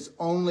glasses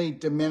only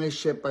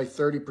diminish it by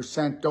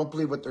 30%. Don't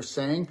believe what they're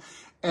saying.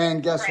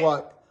 And guess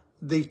what?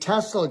 The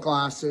Tesla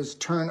glasses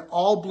turn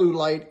all blue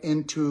light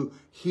into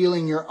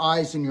healing your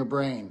eyes and your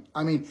brain.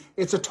 I mean,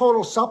 it's a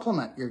total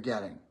supplement you're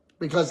getting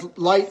because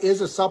light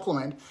is a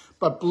supplement,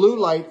 but blue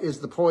light is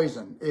the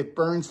poison. It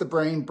burns the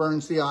brain,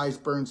 burns the eyes,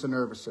 burns the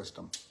nervous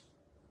system.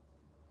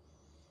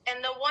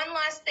 And the one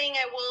last thing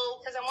I will,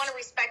 because I want to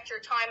respect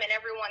your time and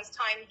everyone's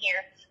time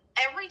here.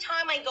 Every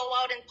time I go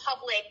out in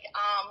public,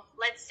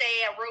 let's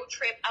say a road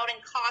trip out in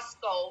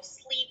Costco,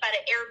 sleep at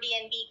an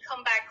Airbnb,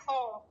 come back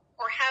home,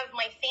 or have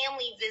my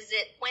family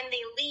visit, when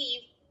they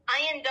leave,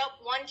 I end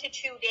up 1 to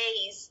 2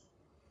 days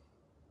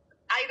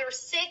either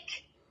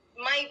sick,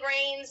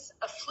 migraines,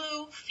 a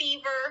flu,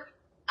 fever.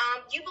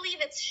 Do you believe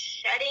it's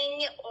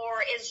shedding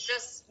or is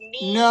just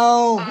me?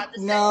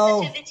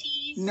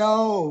 Sensitivities?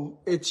 No,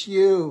 it's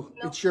you.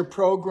 No. It's your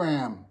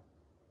program.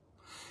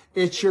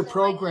 It's your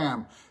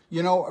program.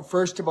 You know,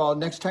 first of all,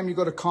 next time you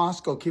go to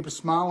Costco, keep a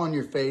smile on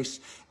your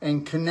face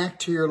and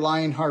connect to your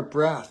lion heart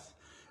breath.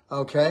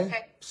 Okay?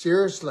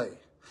 Seriously.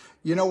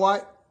 You know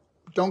what?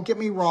 Don't get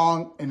me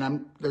wrong,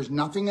 and there's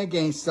nothing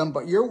against them,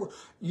 but you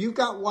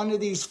got one of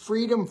these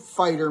freedom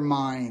fighter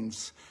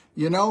minds,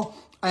 you know?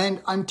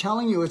 And I'm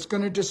telling you, it's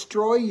going to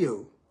destroy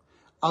you.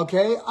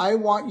 Okay? I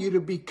want you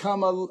to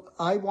become a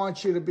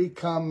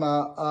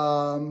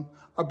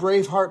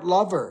Braveheart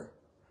lover,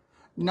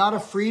 not a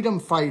freedom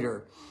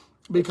fighter.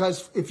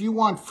 Because if you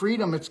want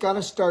freedom, it's got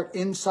to start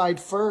inside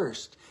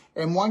first.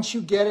 And once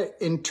you get it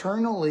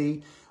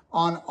internally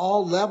on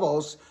all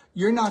levels,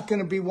 you're not going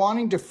to be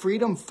wanting to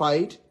freedom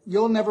fight.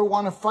 You'll never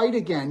want to fight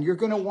again. You're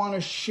going to want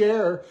to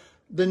share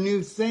the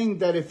new thing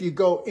that if you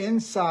go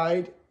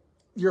inside,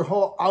 your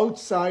whole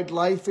outside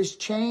life is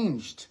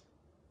changed.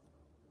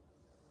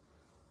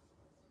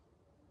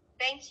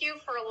 Thank you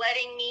for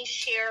letting me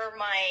share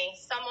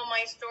some of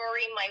my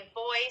story, my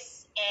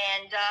voice,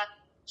 and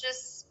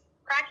just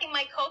cracking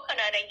my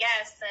coconut, I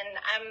guess. And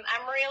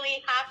I'm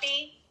really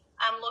happy.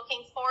 I'm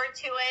looking forward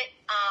to it,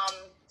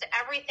 to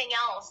everything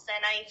else.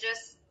 And I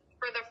just,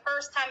 for the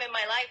first time in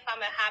my life,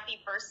 I'm a happy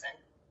person.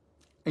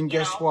 And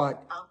guess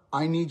what?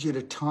 I need you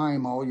to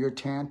time all your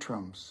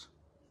tantrums.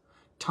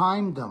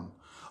 Time them.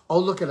 Oh,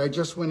 look I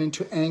just went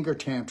into anger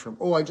tantrum.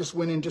 Oh, I just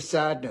went into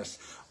sadness.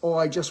 Oh,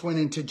 I just went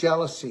into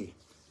jealousy.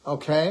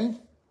 Okay?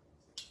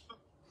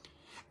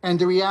 And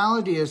the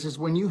reality is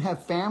when you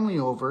have family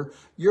over,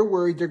 you're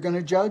worried they're going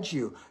to judge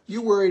you.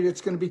 You're worried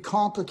it's going to be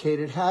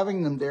complicated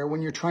having them there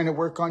when you're trying to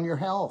work on your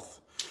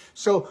health.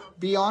 So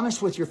be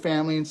honest with your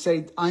family and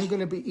say, I'm going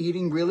to be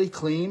eating really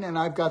clean and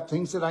I've got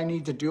things that I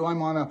need to do.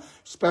 I'm on a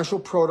special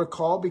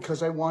protocol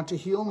because I want to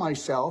heal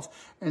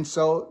myself. And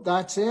so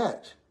that's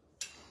it.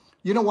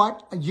 You know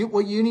what?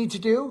 What you need to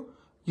do?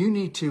 You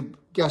need to,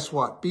 guess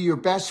what? Be your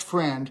best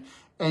friend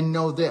and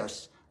know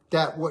this,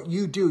 that what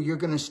you do, you're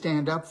going to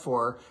stand up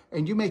for,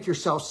 and you make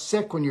yourself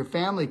sick when your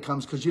family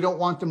comes because you don't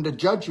want them to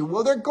judge you.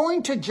 Well, they're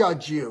going to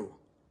judge you.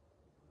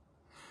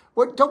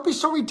 What? Don't be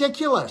so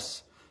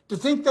ridiculous. To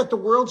think that the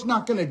world's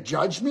not going to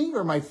judge me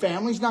or my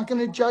family's not going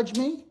to judge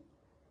me?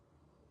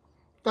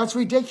 That's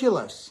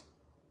ridiculous.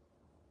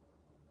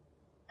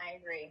 I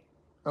agree.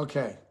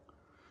 Okay.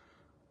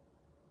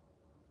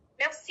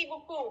 Merci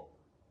beaucoup.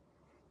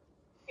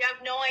 You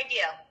have no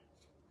idea.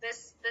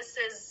 This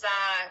is,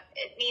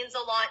 it means a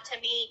lot to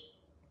me,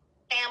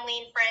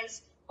 family and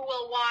friends who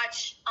will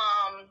watch,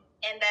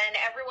 and then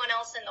everyone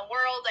else in the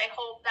world. I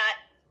hope that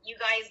you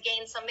guys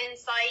gain some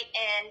insight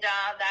and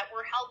that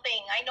we're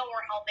helping. I know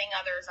we're helping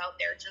others out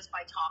there just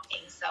by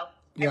talking. So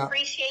I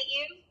appreciate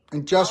you.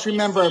 And just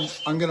remember,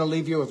 I'm going to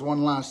leave you with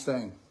one last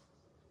thing.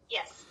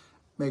 Yes.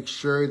 Make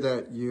sure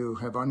that you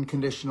have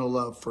unconditional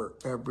love for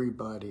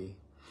everybody.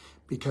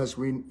 Because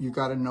you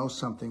got to know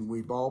something.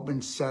 We've all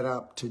been set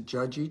up to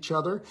judge each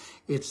other.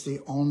 It's the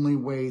only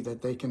way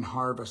that they can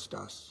harvest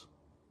us.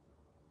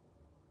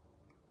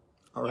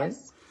 All right?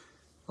 Yes.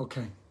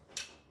 Okay.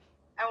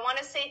 I want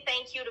to say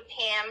thank you to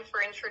Pam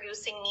for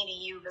introducing me to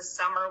you this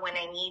summer when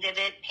I needed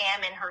it.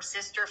 Pam and her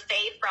sister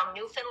Faye from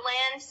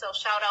Newfoundland. So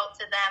shout out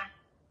to them.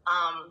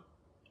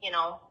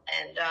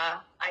 And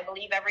I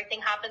believe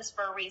everything happens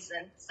for a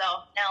reason.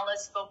 So now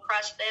let's go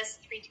crush this.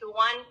 3, 2, 1.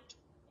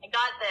 I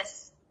got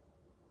this.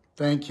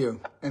 Thank you,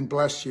 and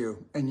bless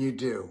you, and you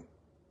do.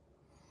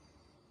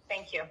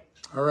 Thank you.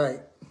 All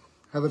right.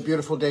 Have a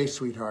beautiful day,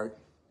 sweetheart.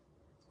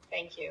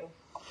 Thank you.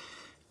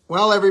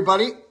 Well,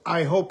 everybody,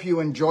 I hope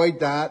you enjoyed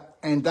that.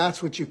 And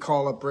that's what you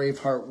call a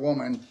Braveheart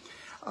woman.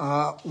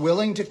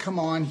 Willing to come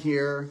on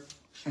here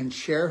and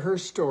share her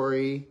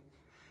story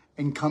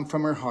and come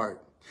from her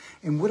heart.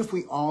 And what if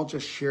we all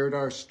just shared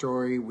our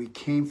story? We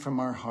came from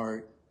our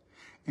heart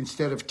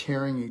instead of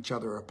tearing each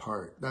other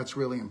apart. That's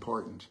really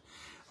important.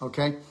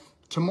 Okay.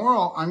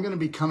 Tomorrow, I'm going to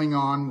be coming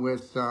on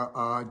with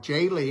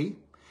Jay Lee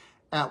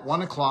at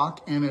 1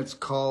 o'clock, and it's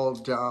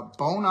called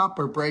Bone Up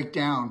or Break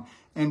Down.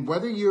 And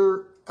whether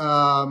you're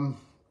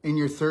in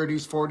your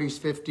 30s, 40s,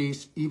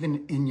 50s,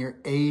 even in your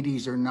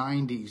 80s or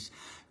 90s,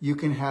 you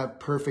can have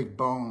perfect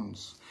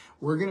bones.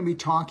 We're going to be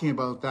talking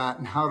about that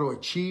and how to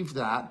achieve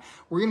that.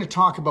 We're going to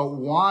talk about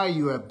why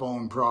you have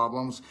bone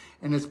problems,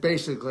 and it's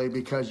basically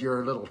because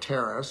you're a little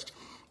terrorist,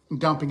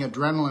 dumping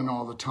adrenaline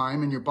all the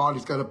time, and your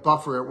body's got to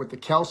buffer it with the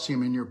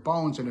calcium in your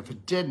bones, and if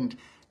it didn't,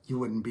 you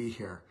wouldn't be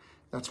here.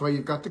 That's why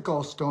you've got the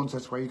gallstones.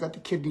 That's why you've got the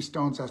kidney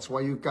stones. That's why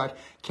you've got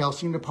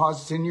calcium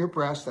deposits in your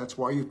breast. That's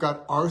why you've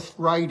got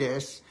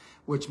arthritis,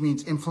 which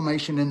means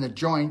inflammation in the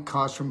joint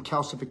caused from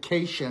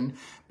calcification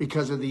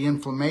because of the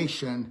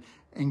inflammation.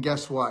 And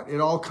guess what?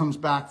 It all comes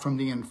back from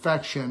the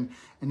infection,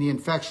 and the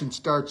infection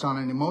starts on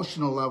an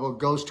emotional level,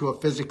 goes to a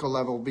physical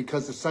level,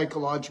 because the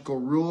psychological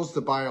rules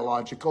the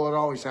biological. It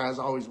always has,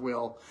 always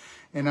will.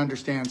 And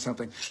understand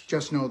something.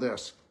 Just know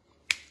this.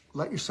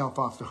 Let yourself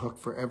off the hook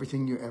for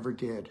everything you ever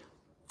did,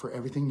 for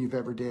everything you've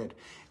ever did.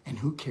 And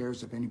who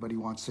cares if anybody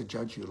wants to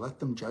judge you? Let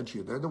them judge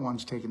you. They're the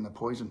ones taking the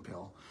poison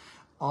pill.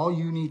 All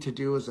you need to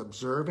do is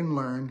observe and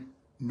learn.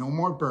 No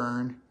more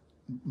burn.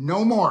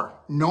 No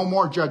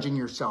more judging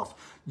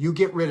yourself. You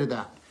get rid of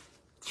that.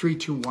 3,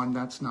 2, 1,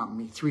 that's not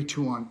me. 3,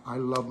 2, 1, I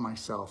love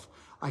myself.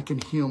 I can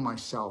heal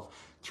myself.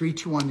 3,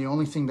 2, 1, the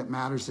only thing that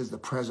matters is the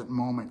present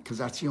moment, because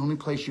that's the only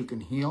place you can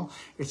heal.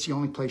 It's the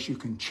only place you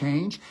can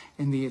change,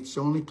 and it's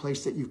the only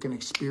place that you can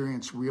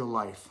experience real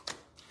life.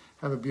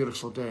 Have a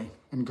beautiful day,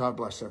 and God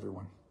bless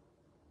everyone.